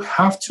 if you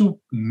have to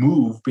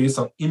move based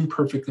on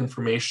imperfect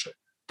information,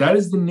 that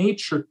is the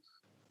nature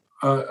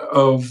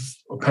of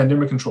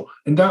pandemic control.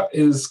 And that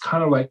is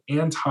kind of like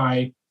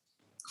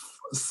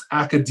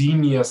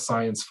anti-academia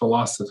science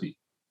philosophy.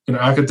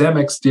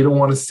 Academics, they don't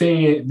want to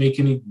say it, make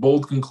any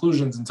bold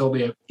conclusions until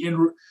they have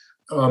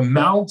a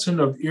mountain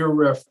of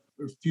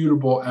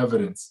irrefutable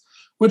evidence,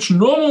 which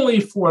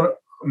normally for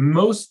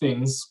most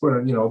things,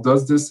 where,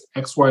 does this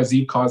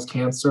XYZ cause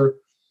cancer?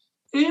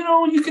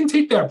 You can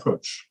take that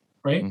approach,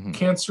 right? Mm-hmm.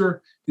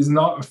 Cancer is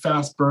not a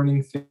fast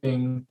burning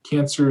thing.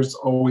 Cancer is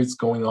always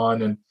going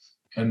on,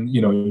 and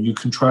you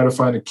can try to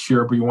find a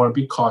cure, but you want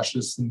to be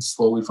cautious and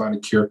slowly find a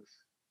cure.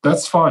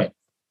 That's fine.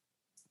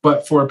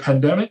 But for a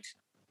pandemic,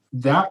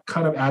 that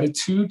kind of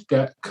attitude,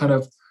 that kind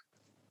of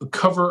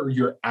cover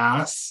your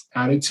ass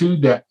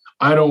attitude, that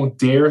I don't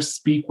dare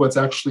speak what's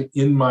actually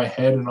in my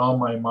head and on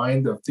my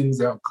mind of things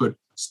that could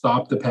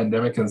stop the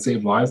pandemic and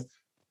save lives,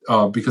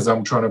 because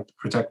I'm trying to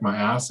protect my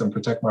ass and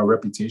protect my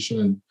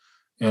reputation.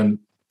 And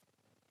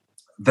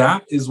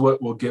that is what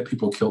will get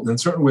people killed. In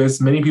certain ways,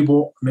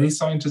 many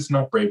scientists are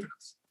not brave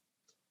enough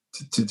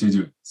to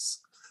do this.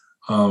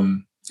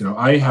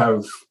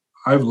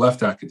 I've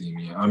left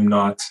academia.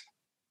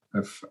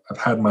 I've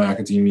had my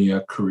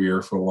academia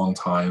career for a long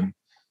time,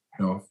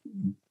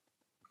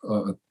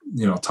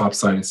 top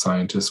cited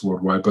scientist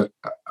worldwide, but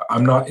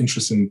I'm not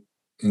interested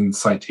in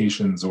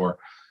citations or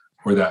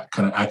that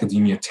kind of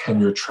academia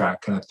tenure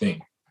track kind of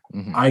thing.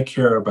 Mm-hmm. I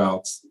care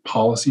about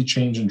policy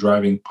change and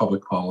driving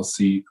public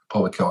policy,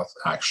 public health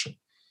action.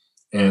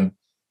 And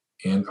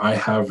I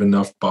have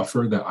enough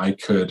buffer that I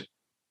could,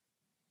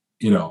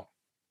 you know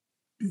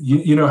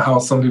how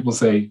some people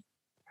say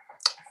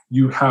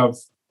you have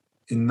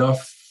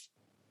enough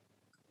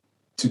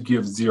to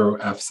give 0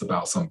 F's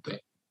about something,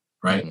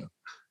 right?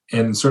 Mm-hmm.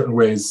 And in certain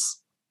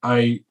ways,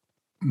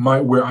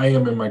 where I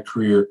am in my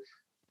career,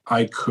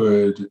 I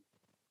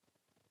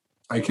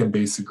can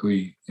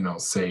basically,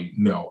 say,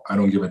 no, I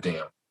don't give a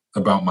damn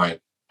about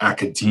my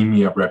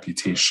academia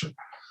reputation,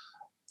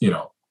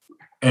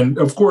 And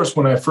of course,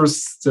 when I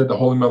first said the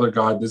Holy Mother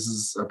God, this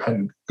is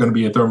going to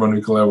be a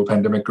thermonuclear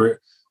pandemic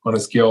on a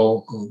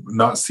scale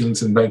not seen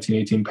since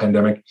 1918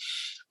 pandemic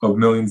of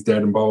millions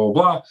dead and blah, blah,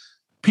 blah,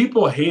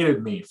 people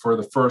hated me for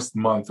the first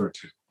month or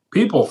two.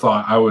 People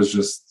thought I was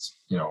just,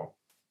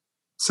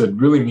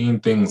 said really mean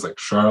things like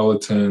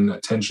charlatan,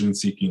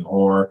 attention-seeking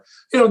whore.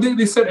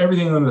 They said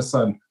everything under the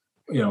sun.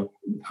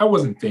 I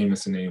wasn't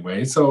famous in any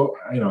way. So,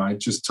 I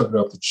just took it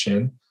up the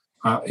chin.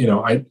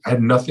 I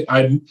had nothing.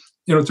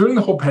 During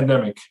the whole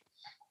pandemic,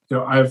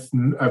 I've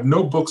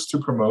no books to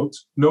promote,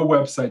 no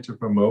website to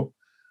promote.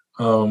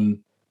 I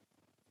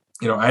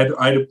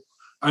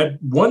had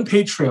one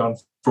Patreon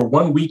for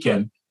one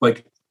weekend,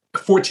 like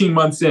 14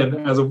 months in,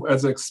 as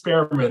an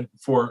experiment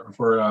for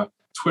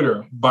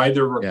Twitter by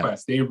their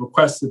request. Yeah. They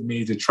requested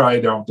me to try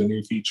out the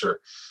new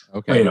feature.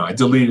 Okay. I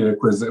deleted it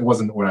because it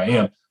wasn't what I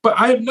am. But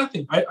I have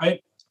nothing.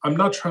 I'm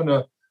not trying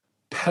to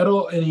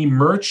peddle any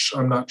merch.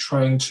 I'm not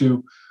trying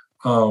to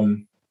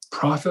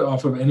profit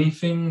off of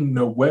anything.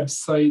 No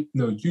website,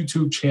 no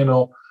YouTube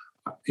channel.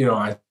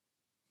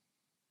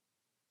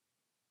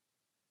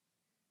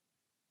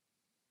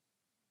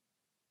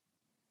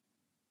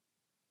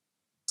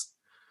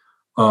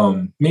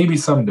 Maybe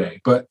someday,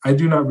 but I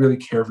do not really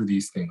care for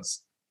these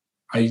things.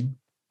 I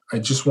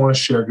just want to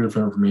share good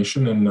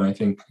information, and I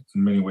think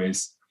in many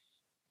ways,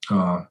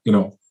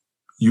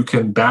 you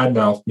can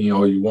badmouth me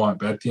all you want,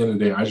 but at the end of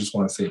the day, I just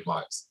want to save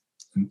lives,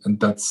 and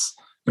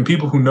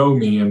people who know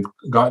me and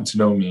gotten to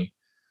know me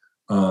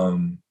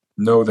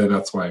know that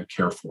that's why I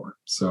care for.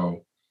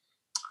 So,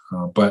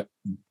 but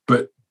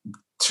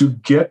to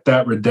get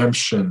that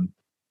redemption,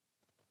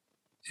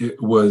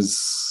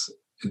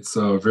 it's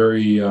a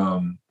very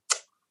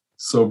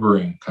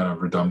sobering kind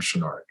of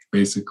redemption arc.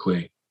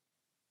 Basically,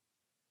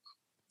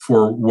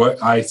 for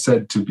what I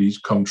said to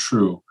become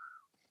true,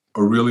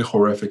 a really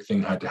horrific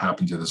thing had to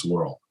happen to this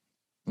world.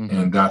 Mm-hmm.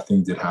 And that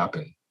thing did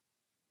happen.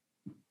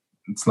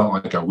 It's not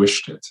like I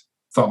wished it.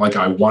 It's not like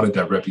I wanted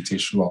that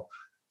reputational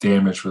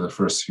damage for the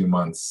first few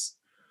months.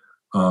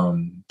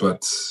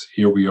 But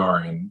here we are.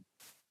 And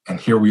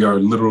here we are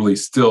literally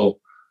still,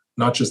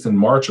 not just in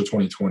March of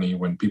 2020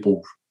 when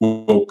people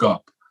woke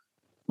up.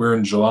 We're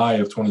in July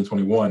of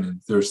 2021,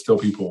 and there's still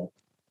people,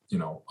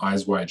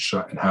 eyes wide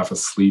shut and half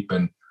asleep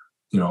and,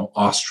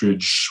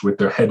 ostrich with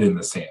their head in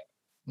the sand,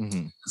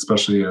 mm-hmm.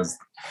 especially as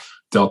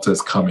Delta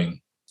is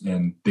coming,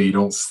 and they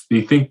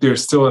think they're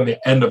still in the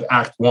end of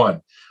Act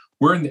 1.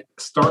 We're in the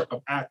start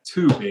of Act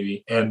 2,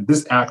 baby. And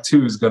this Act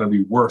 2 is going to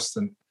be worse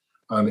than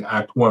the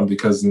Act 1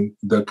 because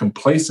the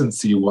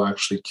complacency will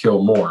actually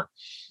kill more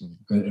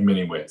in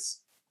many ways.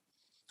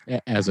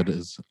 As it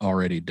is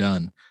already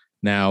done.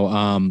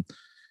 Now,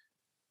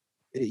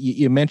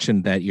 You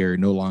mentioned that you're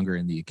no longer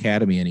in the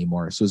academy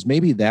anymore. So is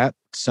maybe that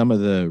some of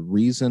the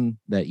reason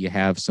that you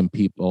have some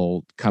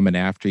people coming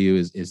after you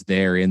is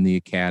they're in the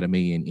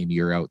academy and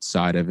you're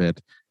outside of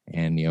it?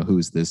 And,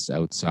 who's this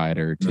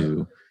outsider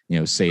to,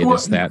 say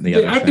this, that, and the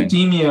other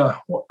academia, thing?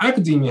 Well,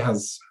 academia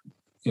has,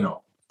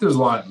 there's a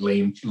lot of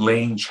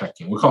lane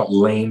checking. We call it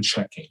lane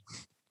checking,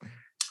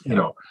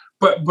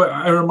 but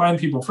I remind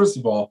people, first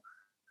of all,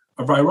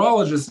 a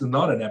virologist is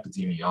not an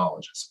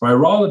epidemiologist. A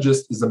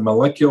virologist is a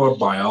molecular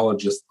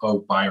biologist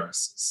of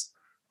viruses.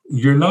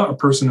 You're not a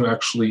person who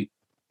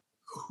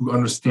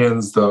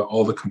understands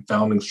all the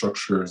confounding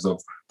structures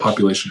of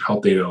population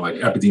health data like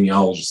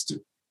epidemiologists do.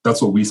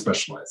 That's what we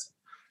specialize in.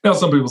 Now,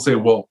 some people say,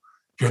 well,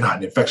 you're not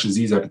an infectious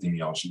disease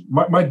epidemiologist.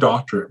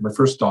 My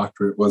first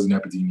doctorate was in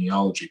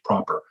epidemiology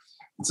proper.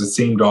 It's the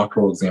same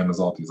doctoral exam as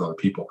all these other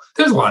people.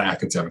 There's a lot of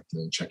academic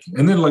checking.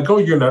 And then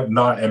you're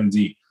not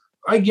MD.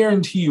 I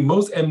guarantee you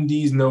most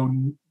MDs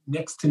know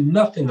next to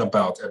nothing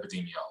about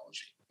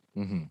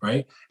epidemiology,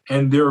 right?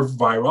 And their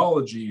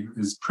virology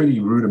is pretty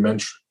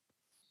rudimentary,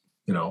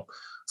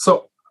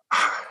 So,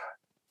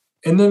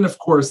 and then of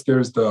course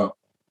there's a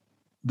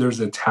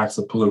tax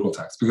of political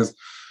tax because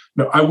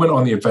I went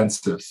on the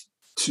offensive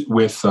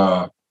with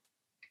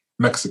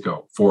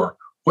Mexico for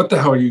what the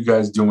hell are you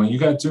guys doing? You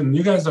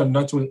guys are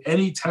not doing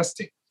any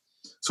testing.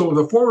 So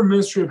the former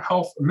Minister of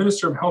Health,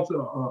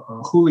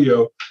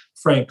 Julio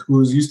Frank,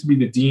 who used to be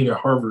the dean at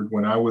Harvard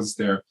when I was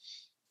there,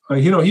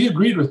 he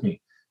agreed with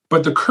me.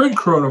 But the current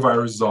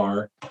coronavirus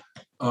czar,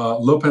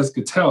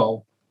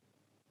 Lopez-Gatell,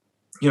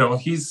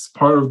 he's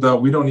part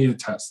of we don't need a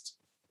test.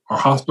 Our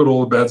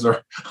hospital beds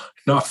are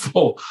not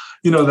full.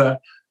 That.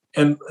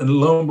 And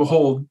lo and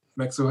behold,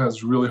 Mexico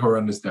has really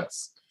horrendous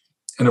deaths.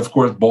 And of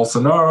course,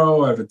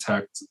 Bolsonaro, I've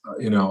attacked,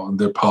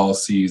 their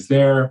policies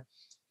there.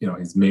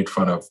 He's made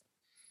fun of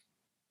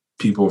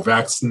people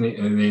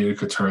vaccinated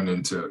could turn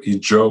into, he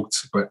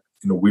joked, but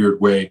in a weird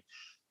way,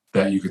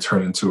 that you could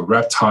turn into a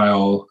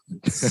reptile.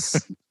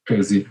 It's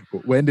crazy.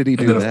 When did he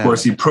do that? And then, of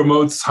course, he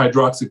promotes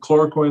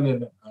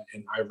hydroxychloroquine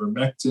and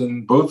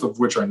ivermectin, both of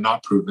which are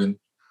not proven.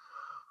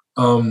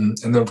 And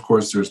then, of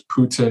course, there's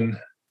Putin.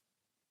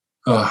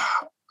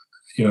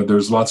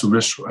 There's lots of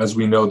risk. As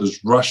we know,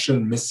 there's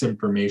Russian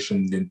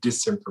misinformation and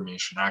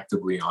disinformation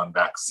actively on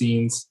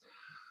vaccines.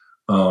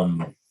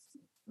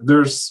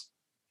 There's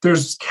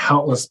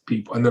countless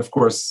people. And of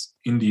course,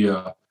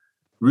 India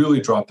really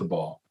dropped the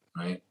ball,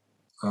 right?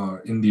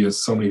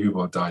 So many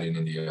people have died in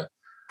India.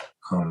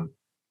 And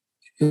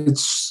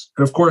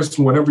of course,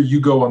 whenever you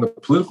go on the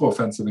political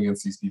offensive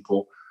against these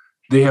people,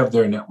 they have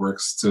their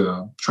networks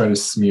to try to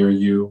smear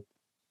you.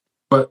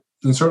 But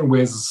in certain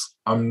ways,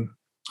 I'm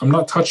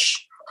not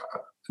touched.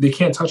 They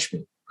can't touch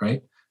me,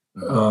 right?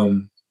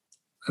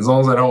 As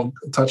long as I don't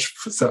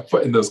set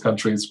foot in those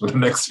countries for the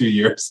next few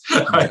years,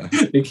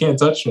 they can't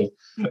touch me.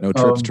 No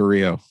trips to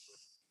Rio.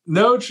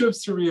 No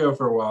trips to Rio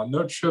for a while.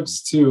 No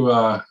trips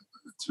to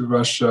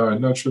Russia.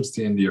 No trips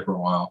to India for a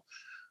while.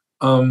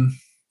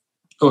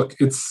 Look,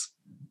 it's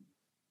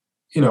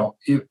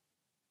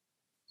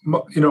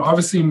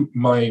obviously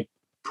my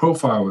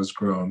profile was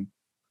grown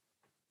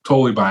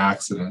totally by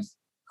accident,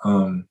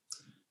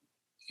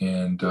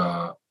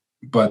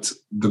 but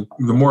the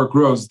more it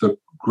grows, the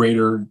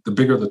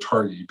bigger the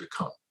target you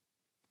become,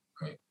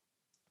 right?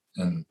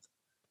 And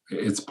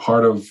it's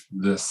part of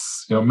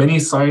this. Many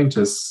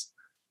scientists,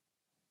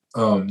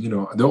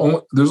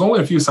 there's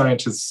only a few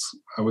scientists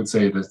I would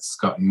say that's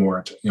gotten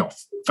more.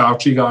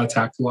 Fauci got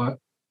attacked a lot.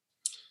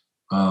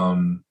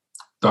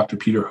 Dr.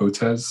 Peter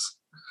Hotez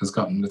has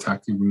gotten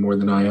attacked even more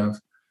than I have.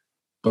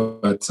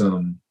 But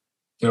for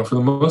the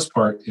most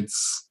part,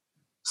 it's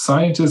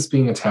scientists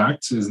being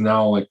attacked is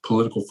now like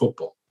political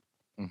football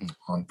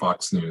on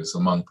Fox News,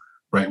 among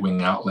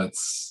right-wing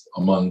outlets,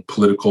 among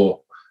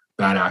political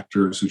bad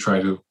actors who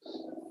try to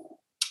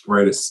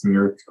write a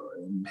smear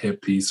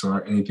hit piece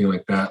or anything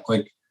like that.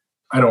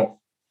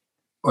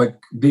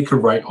 They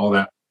could write all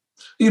that.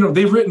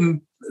 They've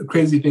written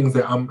crazy things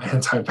that I'm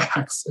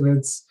anti-vax,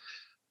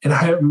 and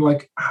I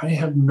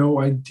have no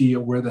idea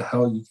where the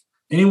hell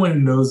anyone who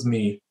knows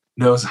me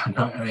knows I'm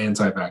not an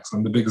anti-vax.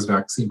 I'm the biggest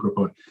vaccine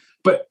proponent.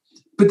 But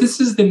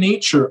this is the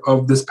nature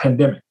of this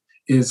pandemic.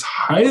 It is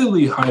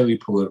highly, highly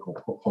political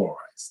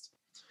polarized.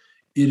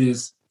 It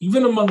is,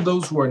 even among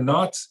those who are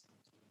not,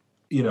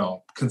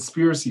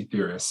 conspiracy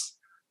theorists,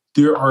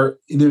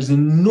 there's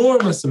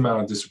enormous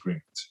amount of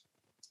disagreement.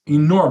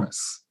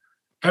 Enormous.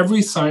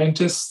 Every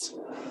scientist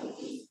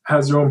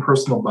has their own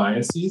personal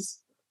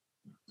biases,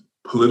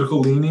 political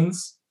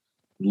leanings,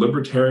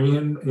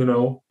 libertarian,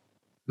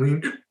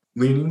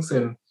 leanings,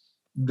 and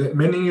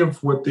many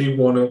of what they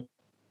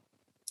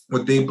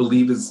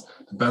believe is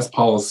the best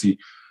policy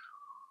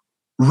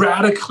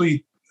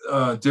radically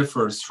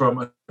differs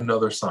from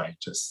another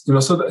scientist.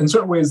 So in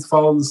certain ways,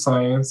 follow the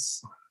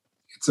science.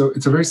 It's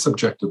a very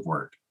subjective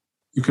word.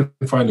 You can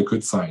find a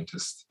good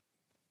scientist.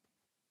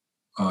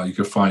 You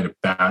could find a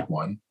bad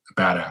one, a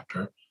bad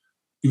actor.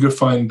 You could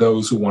find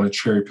those who want to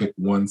cherry pick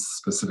one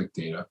specific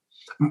data.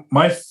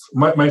 My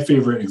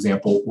favorite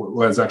example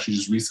was actually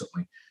just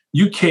recently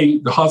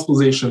UK, the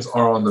hospitalizations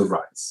are on the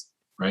rise,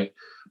 right?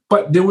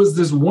 But there was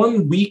this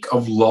 1 week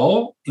of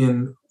lull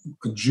in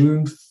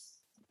June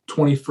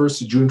 21st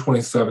to June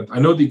 27th. I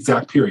know the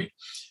exact period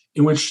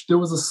in which there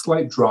was a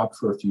slight drop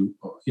for a few,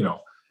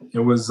 it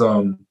was,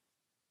 in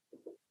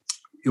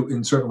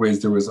certain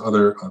ways, there was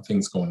other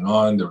things going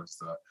on. There was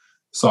the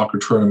soccer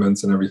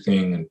tournaments and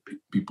everything, and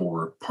people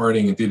were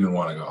partying and didn't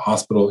want to go to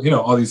hospital,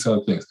 all these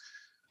other things.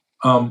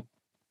 But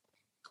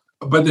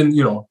then,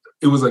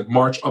 it was like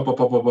March, up,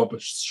 a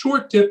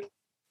short dip,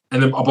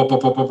 and then up.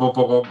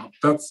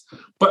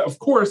 But of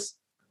course,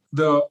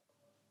 the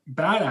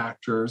bad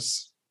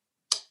actors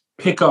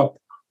pick up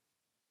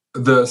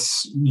the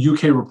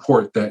UK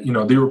report that,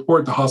 they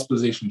report the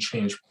hospitalization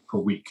change per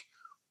week.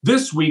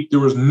 This week, there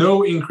was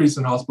no increase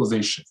in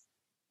hospitalization.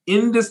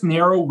 In this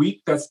narrow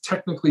week, that's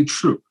technically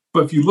true.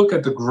 But if you look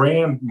at the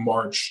grand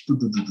march,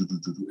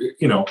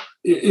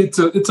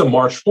 it's a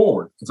march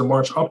forward. It's a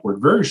march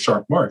upward, very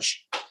sharp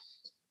march.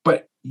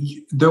 But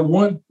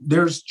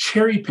there's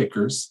cherry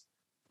pickers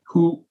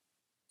who,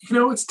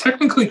 it's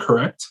technically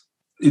correct.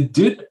 It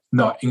did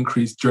not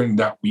increase during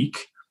that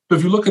week. But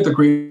if you look at the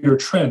greater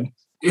trend,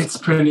 it's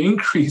been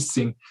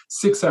increasing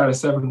 6 out of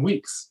 7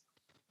 weeks.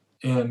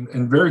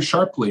 And very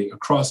sharply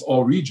across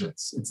all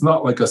regions. It's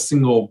not like a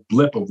single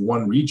blip of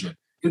one region.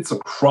 It's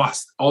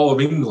across all of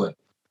England,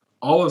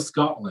 all of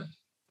Scotland.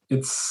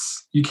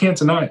 You can't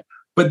deny it.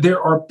 But there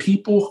are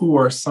people who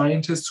are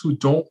scientists who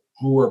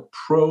are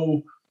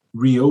pro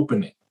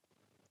reopening,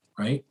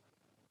 right?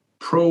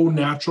 Pro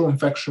natural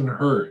infection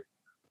herd,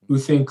 who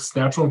thinks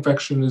natural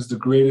infection is the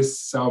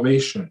greatest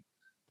salvation.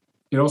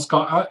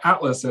 Scott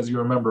Atlas, as you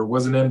remember,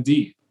 was an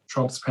MD,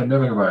 Trump's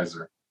pandemic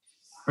advisor,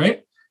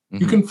 right?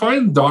 You can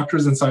find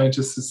doctors and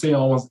scientists to say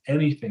almost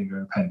anything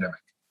during a pandemic.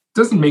 It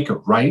doesn't make it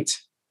right,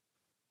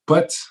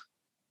 but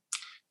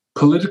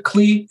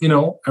politically,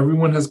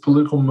 everyone has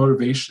political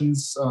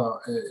motivations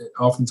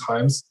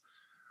oftentimes.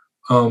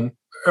 I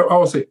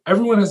will say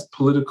everyone has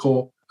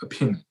political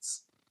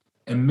opinions,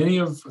 and many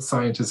of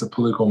scientists have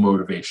political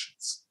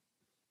motivations.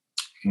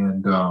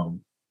 And,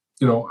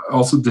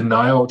 also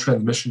denial of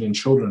transmission in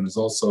children is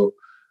also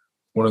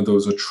one of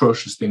those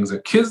atrocious things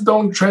that kids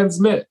don't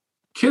transmit.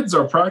 Kids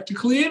are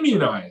practically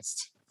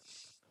immunized.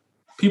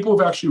 People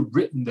have actually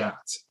written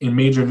that in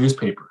major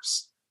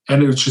newspapers.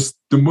 And it was just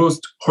the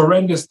most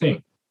horrendous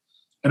thing.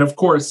 And of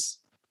course,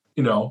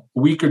 a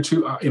week or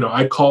two,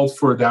 I called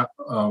for that,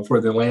 for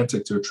the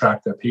Atlantic to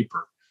attract that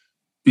paper.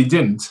 They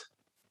didn't.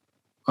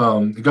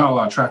 It got a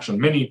lot of traction.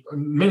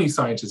 Many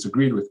scientists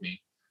agreed with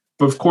me.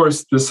 But of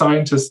course, the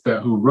scientist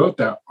who wrote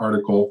that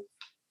article,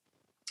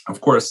 of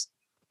course,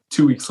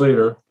 2 weeks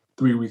later,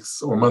 3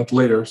 weeks or a month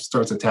later,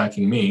 starts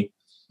attacking me.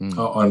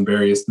 On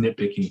various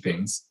nitpicking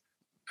things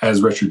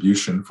as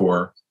retribution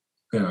for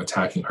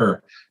attacking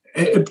her.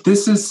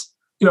 This is,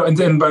 and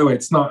then by the way,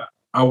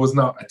 I was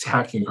not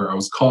attacking her. I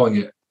was calling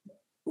it,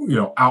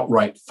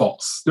 outright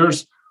false.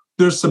 There's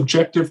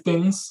subjective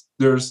things.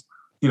 There's,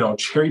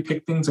 cherry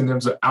pick things, and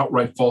there's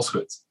outright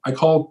falsehoods. I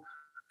called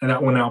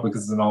that one out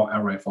because it's an all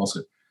outright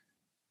falsehood.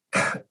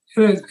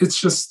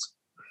 It's just.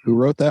 Who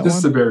wrote that one? This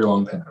is a very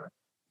long pandemic.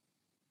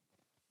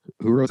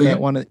 Who wrote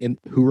that one?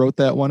 Who wrote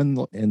that one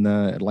in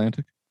the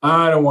Atlantic?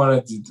 I don't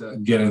want to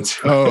get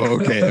into it. Oh,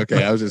 okay.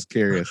 I was just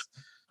curious.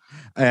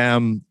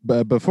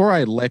 But before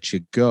I let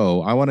you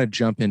go, I want to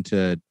jump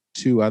into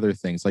two other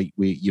things. Like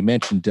you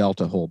mentioned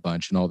Delta a whole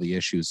bunch and all the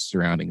issues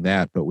surrounding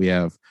that, but we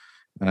have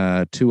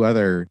two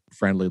other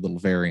friendly little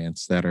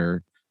variants that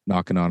are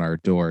knocking on our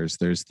doors.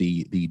 There's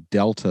the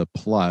Delta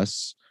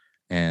Plus,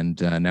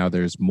 and now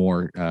there's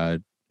more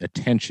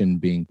attention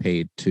being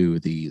paid to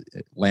the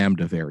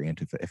Lambda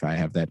variant, if I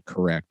have that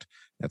correct.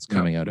 That's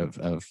coming out of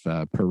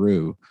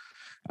Peru.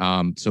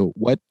 So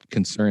what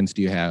concerns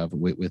do you have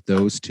with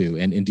those two?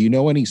 And do you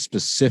know any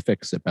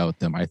specifics about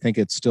them? I think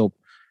it's still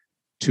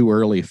too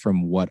early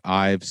from what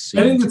I've seen.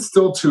 I think it's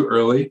still too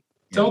early.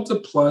 Yeah. Delta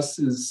Plus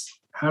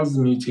has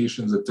the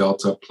mutations of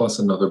Delta plus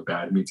another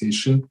bad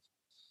mutation.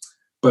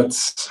 But,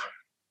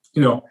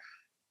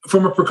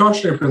 from a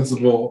precautionary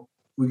principle,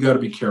 we got to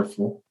be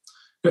careful.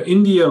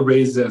 India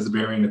raised it as a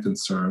variant of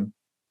concern,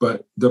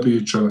 but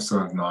WHO has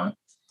not.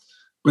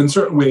 But in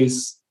certain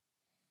ways,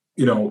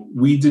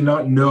 we did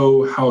not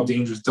know how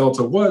dangerous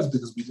Delta was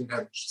because we didn't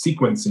have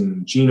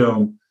sequencing,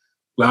 genome,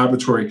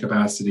 laboratory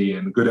capacity,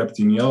 and good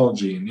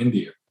epidemiology in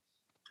India.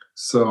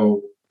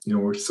 So,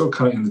 we're still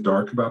kind of in the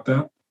dark about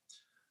that.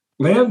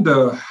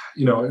 Lambda,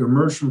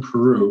 emerged from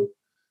Peru.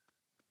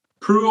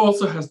 Peru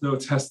also has no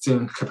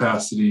testing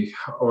capacity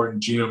or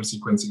genome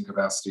sequencing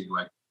capacity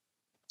like,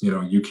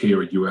 UK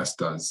or US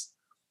does.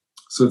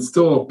 So it's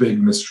still a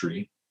big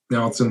mystery.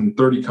 Now it's in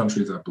 30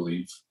 countries, I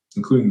believe,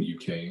 including the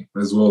UK,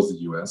 as well as the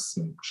US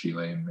and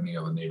Chile and many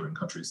other neighboring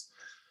countries.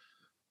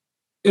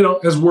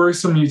 As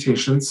worrisome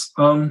mutations,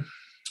 from,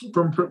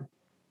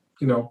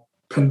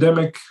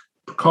 pandemic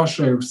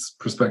precautionary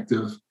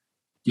perspective,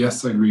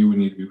 yes, I agree we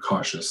need to be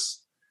cautious.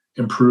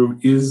 And Peru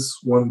is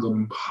one of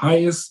the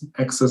highest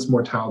excess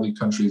mortality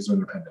countries during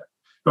the pandemic.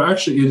 No,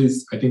 actually, it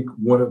is, I think,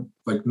 one of,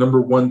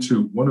 number 1,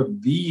 2, one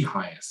of the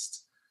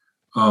highest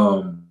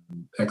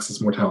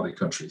excess mortality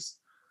countries.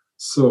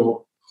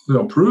 So,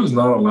 Peru is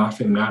not a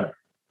laughing matter.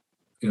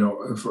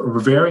 If a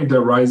variant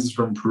that rises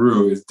from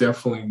Peru is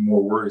definitely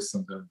more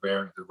worrisome than a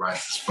variant that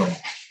rises from,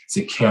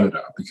 say,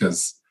 Canada,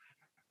 because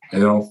I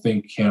don't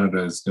think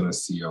Canada is going to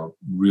see a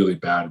really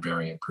bad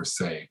variant per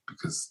se,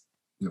 because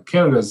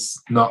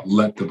Canada's not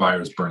let the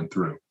virus burn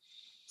through.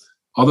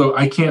 Although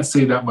I can't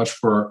say that much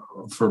for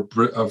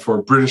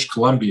British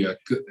Columbia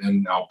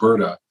and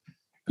Alberta,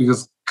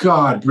 because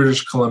God,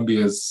 British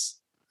Columbia's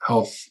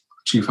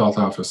chief health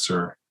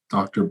officer,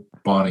 Dr.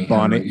 Bonnie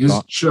Henry,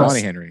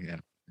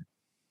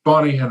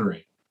 Bonnie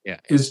Henry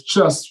is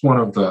just one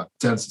of the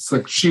densest.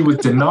 Like, she was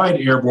denied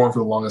airborne for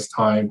the longest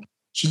time.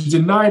 She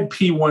denied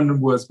P1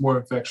 was more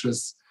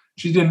infectious.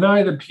 She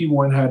denied that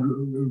P1 had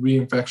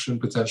reinfection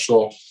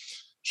potential.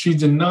 She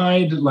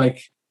denied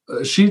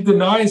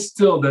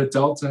still that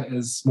Delta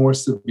is more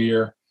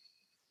severe.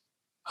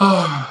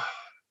 Like,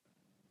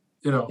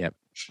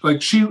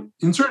 she,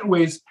 in certain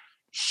ways,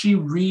 she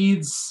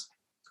reads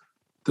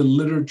the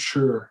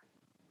literature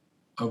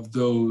of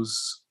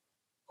those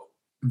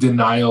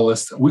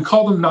denialists. We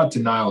call them not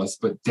denialists,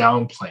 but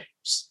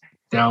downplayers.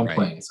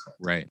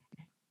 Right.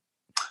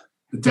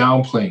 The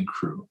downplaying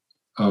crew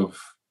of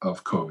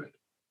COVID,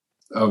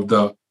 of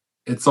the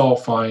it's all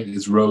fine,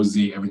 it's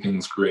rosy,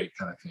 everything's great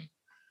kind of thing.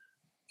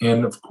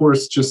 And of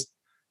course, just,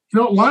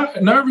 not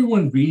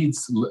everyone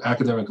reads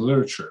academic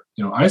literature.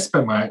 I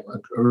spent my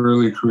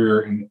early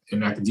career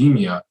in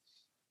academia.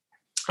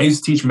 I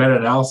used to teach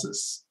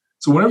meta-analysis.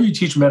 So whenever you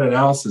teach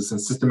meta-analysis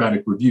and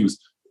systematic reviews,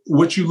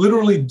 what you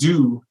literally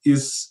do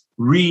is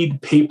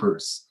read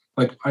papers.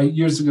 Like,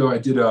 years ago, I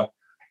did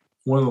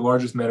one of the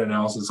largest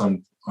meta-analysis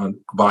on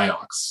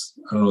Vioxx.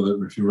 I don't know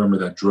if you remember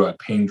that drug,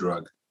 pain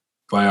drug,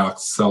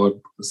 Vioxx,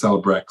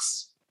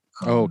 Celebrex.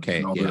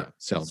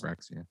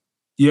 Celebrex,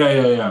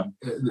 Yeah.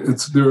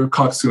 They're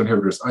COX-2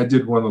 inhibitors. I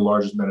did one of the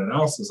largest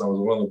meta-analysis. I was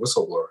one of the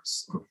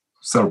whistleblowers of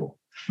several.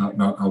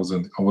 I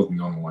wasn't the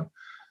only one.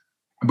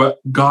 But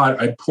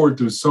God, I poured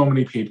through so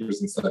many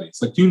papers and studies.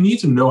 Like, you need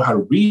to know how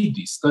to read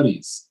these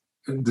studies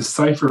and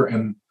decipher.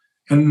 And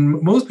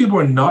most people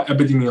are not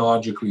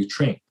epidemiologically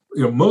trained.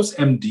 Most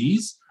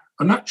MDs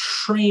are not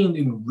trained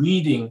in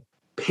reading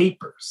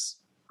papers,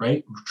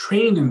 right?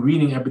 Trained in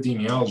reading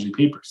epidemiology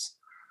papers.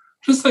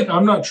 Just like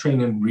I'm not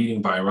trained in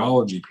reading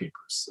virology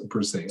papers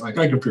per se. Like,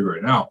 I can figure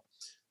it out,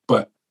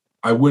 but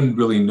I wouldn't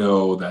really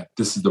know that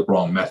this is the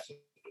wrong method,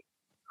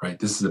 right?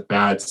 This is a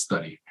bad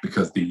study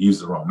because they use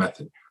the wrong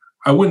method.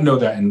 I wouldn't know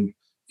that in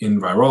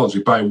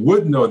virology, but I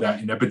would know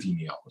that in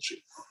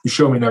epidemiology. You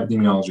show me an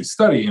epidemiology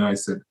study, and I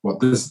said, well,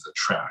 this is a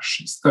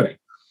trashy study.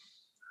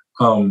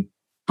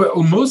 But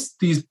most of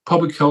these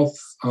public health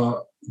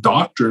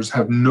doctors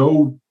have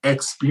no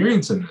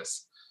experience in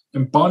this.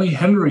 And Bonnie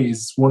Henry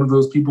is one of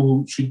those people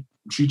who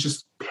she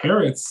just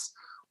parrots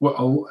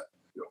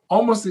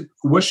almost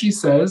what she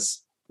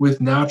says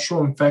with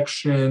natural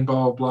infection,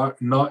 blah, blah, blah,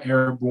 not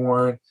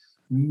airborne,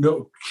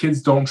 no,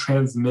 kids don't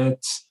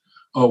transmit,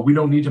 we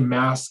don't need to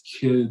mask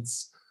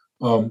kids,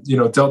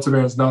 Delta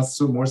variant is not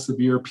so more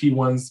severe,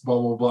 P1's, blah,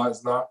 blah, blah,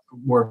 is not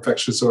more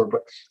infectious,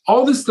 but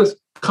all this stuff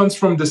comes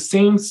from the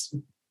same,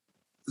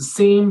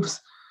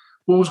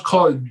 what was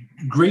called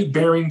Great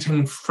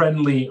Barrington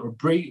friendly or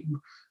Great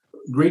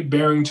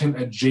Barrington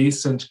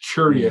adjacent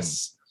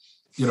curious,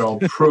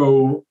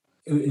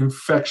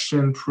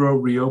 pro-infection,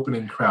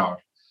 pro-reopening crowd.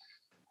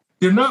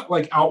 They're not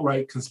like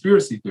outright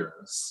conspiracy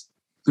theorists.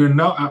 They're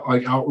not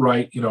like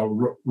outright,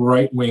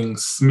 right-wing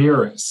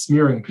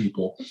smearing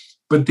people,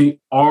 but they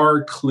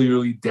are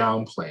clearly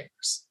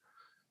downplayers.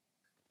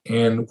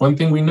 And one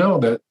thing we know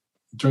that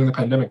during the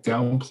pandemic,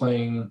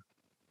 downplaying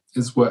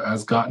is what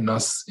has gotten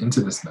us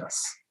into this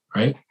mess,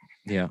 right?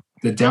 Yeah.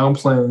 The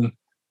downplaying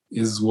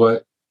is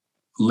what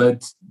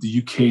led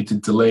the UK to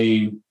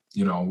delay,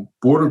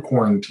 border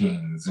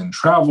quarantines and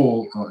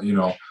travel,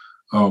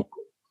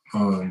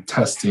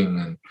 testing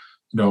and,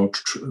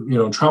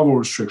 travel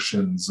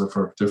restrictions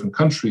for different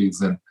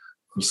countries and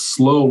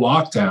slow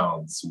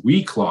lockdowns,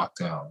 weak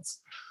lockdowns.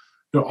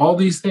 All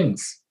these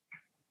things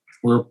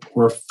were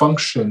a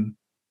function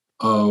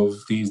of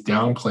these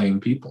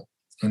downplaying people.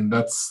 And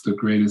that's the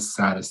greatest,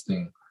 saddest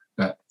thing,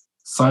 that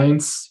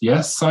science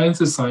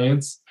is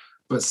science,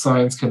 but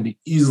science can be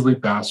easily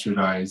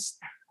bastardized,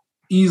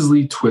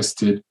 easily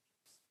twisted,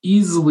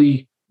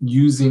 easily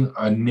using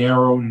a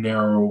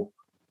narrow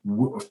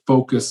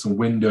focus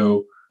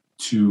window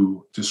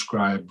to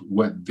describe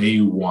what they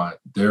want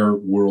their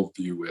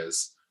worldview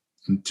is,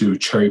 and to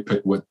cherry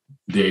pick what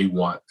they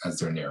want as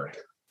their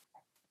narrative.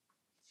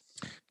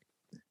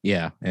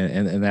 Yeah,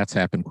 and that's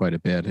happened quite a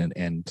bit,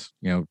 and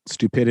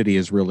stupidity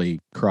has really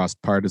crossed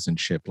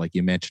partisanship. Like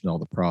you mentioned, all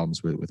the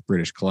problems with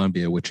British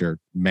Columbia, which are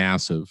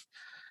massive,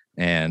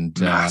 and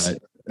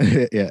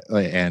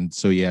and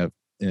so you have,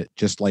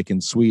 just like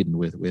in Sweden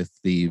with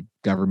the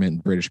government in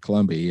British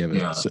Columbia,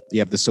 you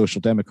have the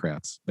Social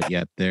Democrats, but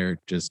yet they're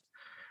just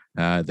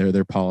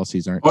their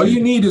policies aren't. All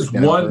you need is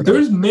one.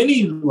 There's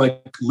many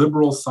like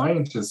liberal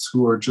scientists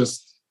who are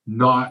just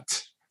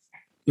not.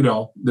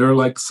 They're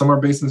like, some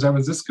are based in San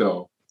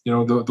Francisco.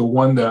 the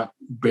one that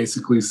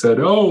basically said,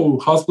 "Oh,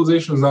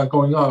 hospitalization is not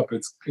going up;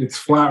 it's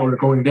flat or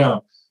going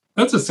down."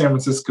 That's a San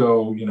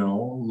Francisco,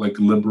 like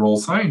liberal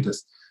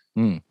scientist.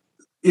 Mm.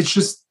 It's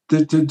just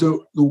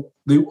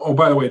oh,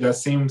 by the way, that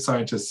same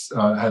scientist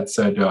had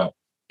said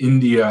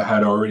India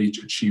had already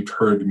achieved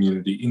herd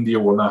immunity. India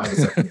will not have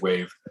a second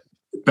wave.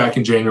 Back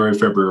in January,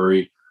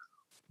 February.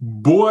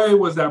 Boy,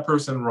 was that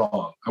person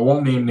wrong. I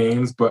won't name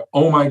names, but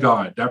oh my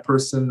God, that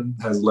person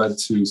has led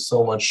to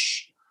so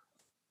much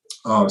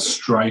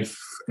strife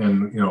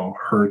and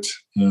hurt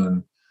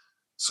and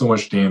so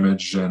much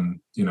damage. And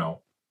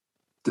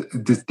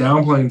this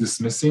downplaying,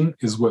 dismissing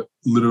is what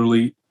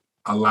literally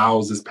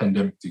allows this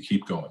pandemic to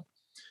keep going.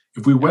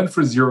 If we went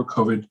for zero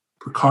COVID,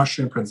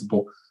 precautionary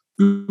principle,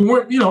 we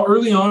weren't,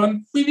 early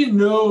on, we didn't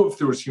know if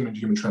there was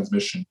human-to-human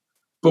transmission,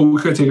 but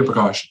we could take a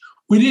precaution.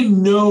 We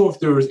didn't know if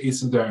there was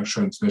asymptomatic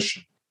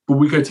transmission, but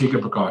we could take a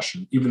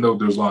precaution, even though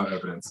there's a lot of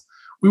evidence.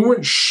 We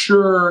weren't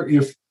sure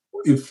if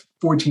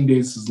 14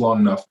 days is long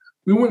enough.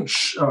 We weren't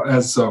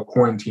as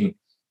quarantine.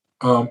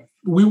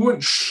 We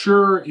weren't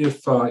sure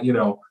if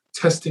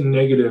testing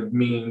negative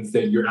means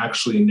that you're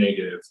actually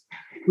negative.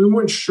 We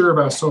weren't sure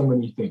about so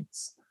many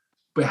things.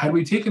 But had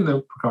we taken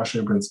the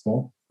precautionary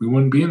principle, we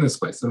wouldn't be in this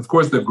place. And of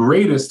course, the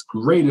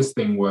greatest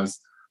thing was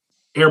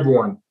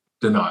airborne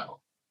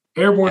denial.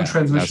 Airborne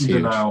transmission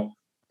denial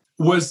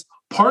was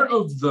part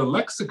of the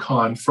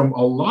lexicon from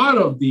a lot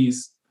of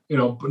these,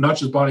 not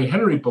just Bonnie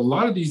Henry, but a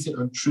lot of these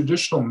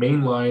traditional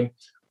mainline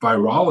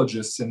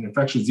virologists and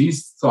infectious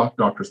disease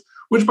doctors,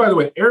 which, by the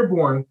way,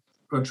 airborne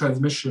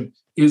transmission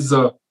is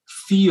a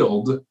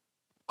field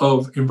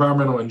of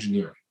environmental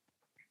engineering.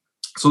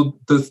 So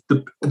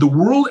the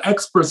world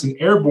experts in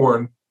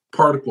airborne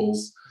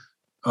particles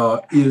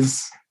are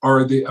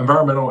the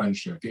environmental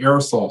engineers, the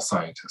aerosol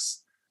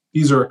scientists.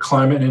 These are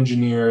climate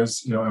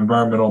engineers,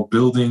 environmental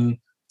building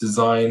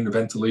design,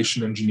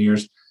 ventilation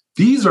engineers.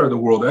 These are the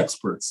world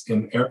experts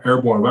in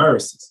airborne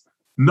viruses,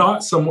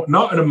 not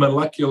a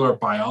molecular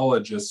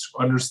biologist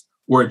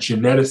or a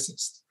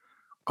geneticist.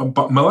 A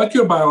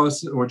molecular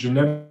biologist or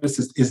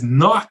geneticist is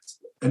not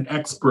an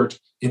expert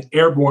in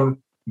airborne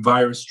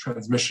virus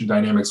transmission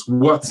dynamics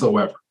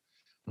whatsoever.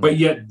 But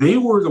yet they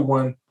were the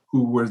one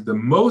who were the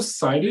most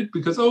cited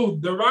because,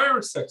 they're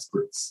virus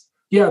experts.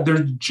 Yeah, they're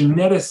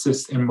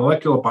geneticists and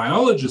molecular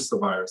biologists of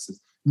viruses,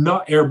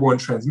 not airborne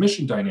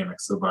transmission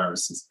dynamics of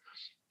viruses.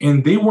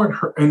 And they weren't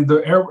heard, and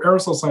the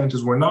aerosol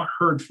scientists were not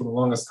heard for the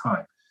longest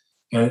time.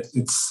 And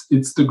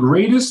it's the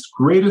greatest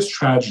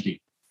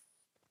tragedy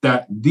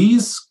that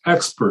these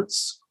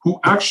experts who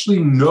actually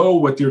know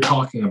what they're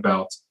talking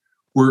about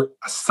were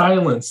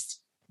silenced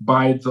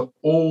by the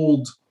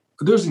old.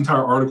 There's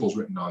entire articles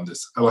written on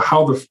this,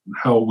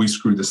 how we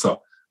screwed this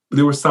up. But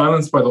they were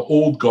silenced by the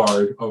old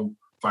guard of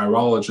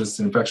virologists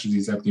and infectious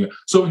disease epidemiologists.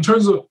 So in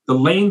terms of the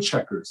lane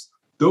checkers,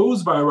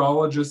 those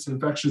virologists and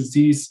infectious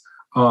disease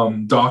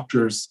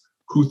doctors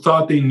who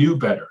thought they knew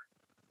better,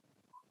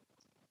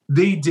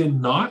 they did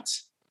not.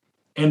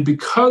 And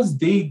because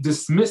they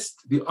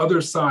dismissed the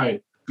other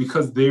side,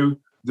 because their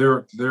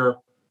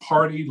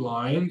party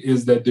line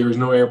is that there is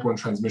no airborne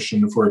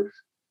transmission for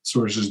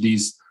sources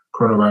these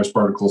coronavirus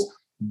particles,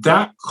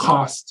 that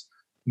cost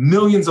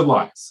millions of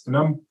lives. And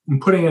I'm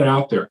putting it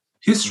out there.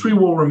 History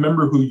will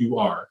remember who you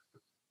are.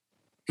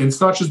 And it's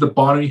not just the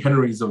Bonnie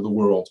Henrys of the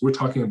world. We're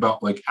talking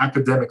about like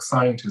academic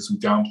scientists who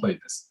downplay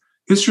this.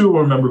 History will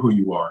remember who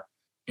you are.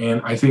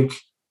 And I think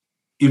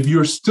if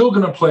you're still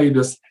going to play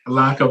this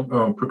lack of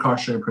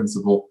precautionary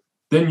principle,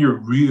 then you're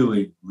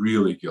really,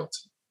 really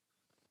guilty.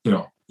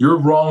 You're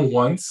wrong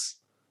once.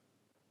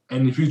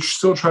 And if you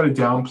still try to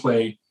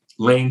downplay,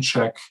 lane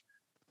check,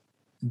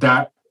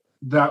 that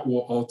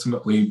will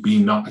ultimately be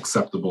not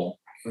acceptable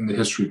in the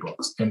history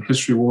books. And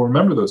history will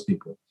remember those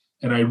people.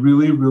 And I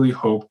really, really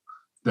hope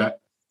that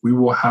we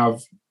will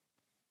have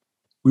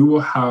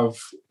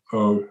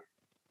an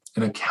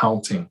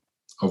accounting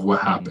of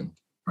what happened,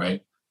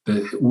 right?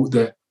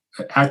 That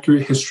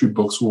accurate history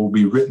books will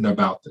be written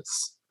about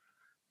this.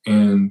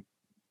 And,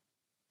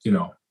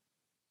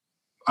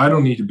 I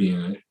don't need to be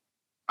in it.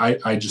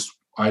 I'm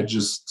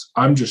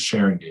just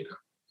sharing data.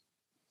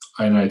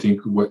 And I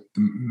think what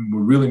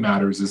really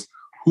matters is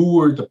who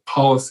were the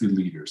policy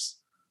leaders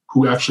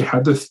who actually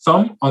had the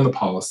thumb on the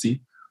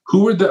policy,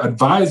 who were the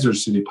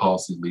advisors to the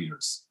policy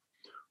leaders,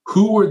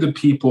 who were the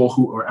people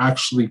who are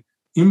actually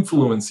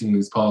influencing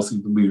these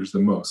policy leaders the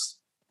most.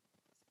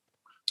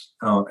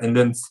 And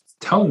then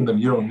telling them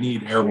you don't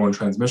need airborne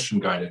transmission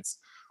guidance.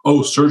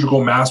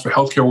 Surgical masks for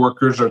healthcare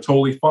workers are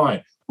totally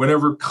fine,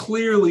 whenever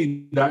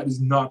clearly that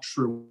is not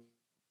true.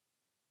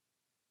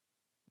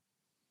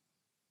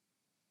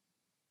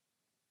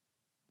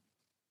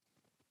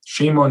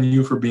 Shame on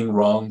you for being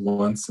wrong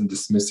once and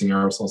dismissing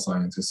aerosol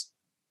scientists.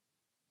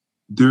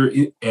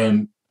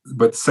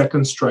 But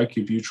second strike,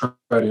 if you try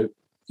to,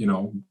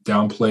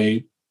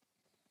 downplay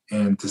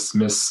and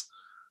dismiss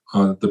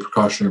the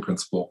precautionary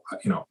principle,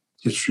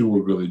 history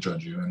will really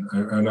judge you.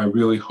 And I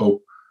really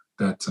hope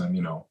that,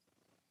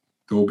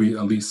 there will be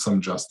at least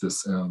some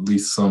justice and at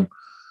least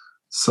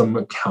some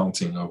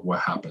accounting of what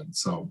happened.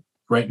 So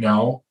right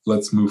now,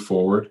 let's move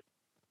forward.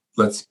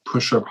 Let's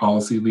push our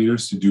policy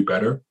leaders to do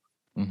better.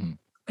 Mm-hmm.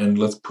 And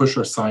let's push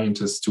our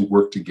scientists to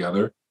work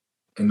together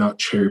and not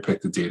cherry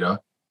pick the data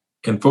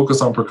and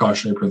focus on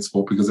precautionary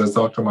principle. Because as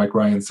Dr. Mike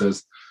Ryan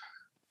says,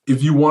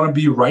 if you want to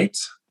be right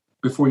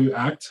before you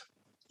act,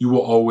 you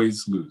will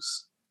always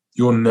lose.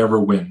 You will never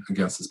win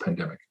against this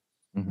pandemic.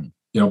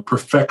 Mm-hmm.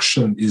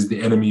 Perfection is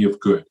the enemy of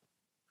good.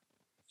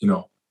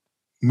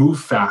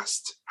 Move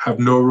fast, have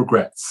no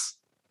regrets.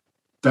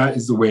 That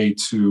is the way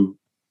to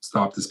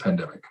stop this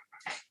pandemic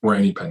or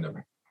any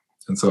pandemic.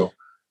 And so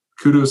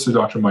kudos to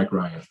Dr. Mike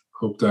Ryan.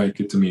 Hope that I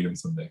get to meet him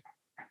someday.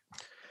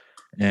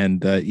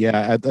 And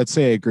I'd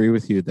say I agree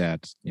with you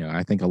that,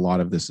 I think a lot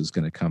of this is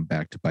going to come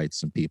back to bite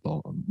some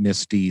people.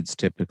 Misdeeds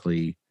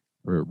typically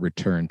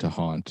return to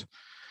haunt.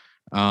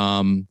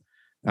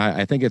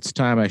 I think it's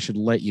time I should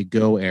let you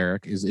go,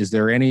 Eric. Is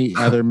there any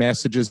other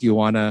messages you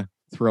want to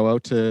throw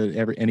out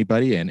to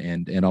anybody,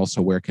 and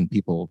also where can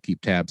people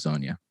keep tabs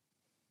on you?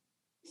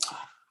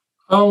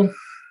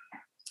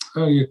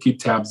 You keep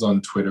tabs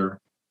on Twitter,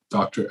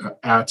 at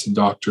Dr.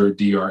 Dr.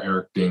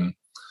 Eric Ding.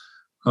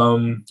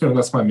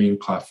 That's my main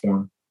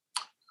platform.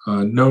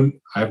 I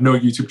have no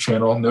YouTube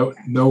channel, no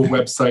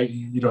website.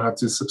 You don't have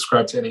to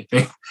subscribe to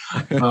anything.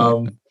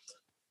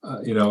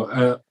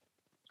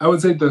 I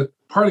would say the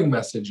parting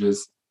message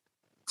is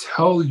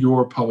tell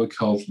your public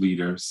health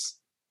leaders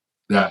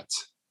that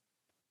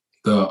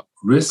the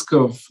risk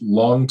of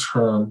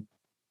long-term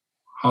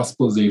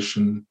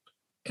hospitalization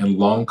and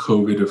long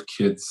COVID of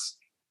kids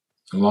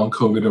and long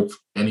COVID of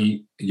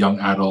any young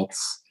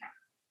adults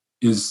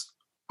is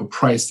a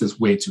price that's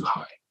way too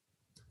high.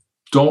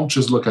 Don't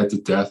just look at the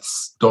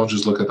deaths. Don't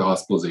just look at the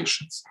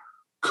hospitalizations.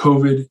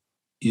 COVID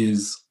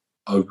is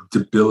a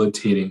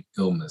debilitating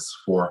illness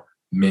for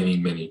many,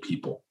 many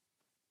people.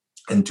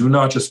 And do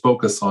not just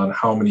focus on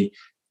how many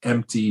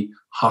empty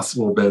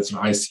hospital beds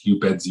and ICU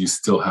beds you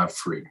still have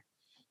free.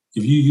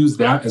 If you use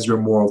that as your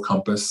moral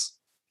compass,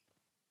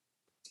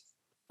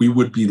 we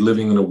would be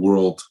living in a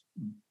world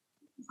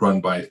run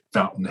by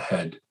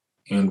Fountainhead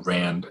and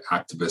Rand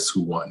activists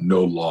who want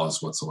no laws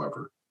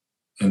whatsoever.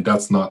 And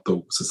that's not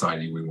the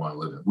society we want to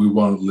live in. We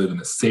want to live in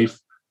a safe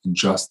and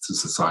just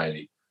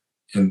society.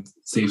 And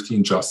safety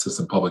and justice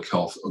and public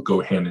health will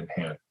go hand in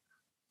hand.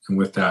 And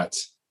with that,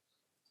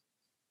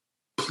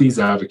 please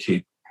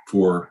advocate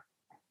for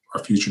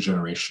our future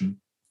generation,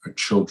 our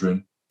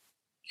children,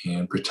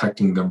 and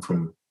protecting them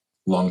from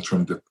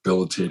long-term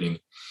debilitating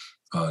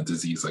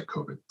disease like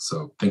COVID.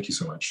 So thank you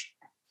so much.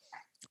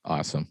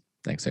 Awesome.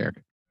 Thanks,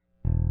 Eric.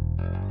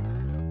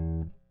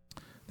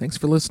 Thanks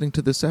for listening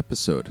to this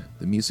episode.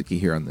 The music you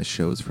hear on this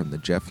show is from the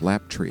Jeff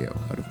Lapp Trio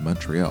out of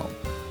Montreal.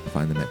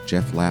 Find them at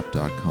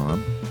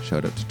jefflapp.com.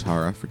 Shout out to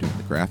Tara for doing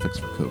the graphics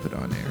for COVID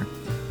On Air.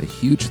 A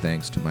huge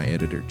thanks to my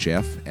editor,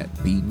 Jeff,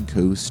 at Bean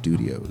Co.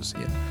 Studios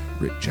in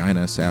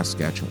Regina,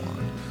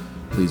 Saskatchewan.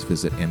 Please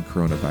visit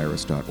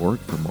endcoronavirus.org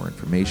for more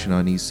information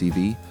on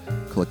ECV.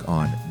 Click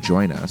on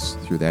Join Us.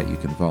 Through that, you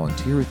can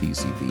volunteer with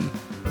ECV,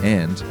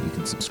 and you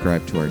can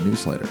subscribe to our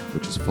newsletter,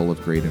 which is full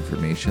of great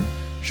information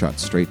shot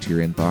straight to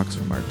your inbox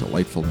from our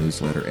delightful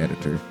newsletter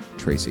editor,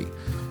 Tracy.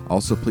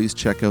 Also, please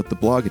check out the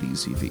blog at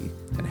ECV,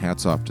 and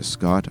hats off to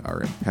Scott,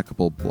 our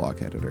impeccable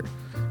blog editor.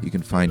 You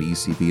can find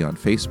ECV on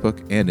Facebook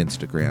and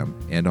Instagram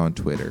and on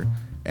Twitter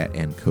at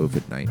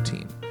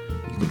NCovid19.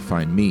 You can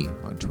find me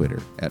on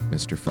Twitter at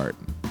Mr.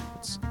 Farden.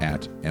 It's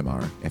at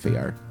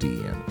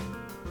MrFarden.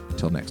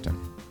 Until next time.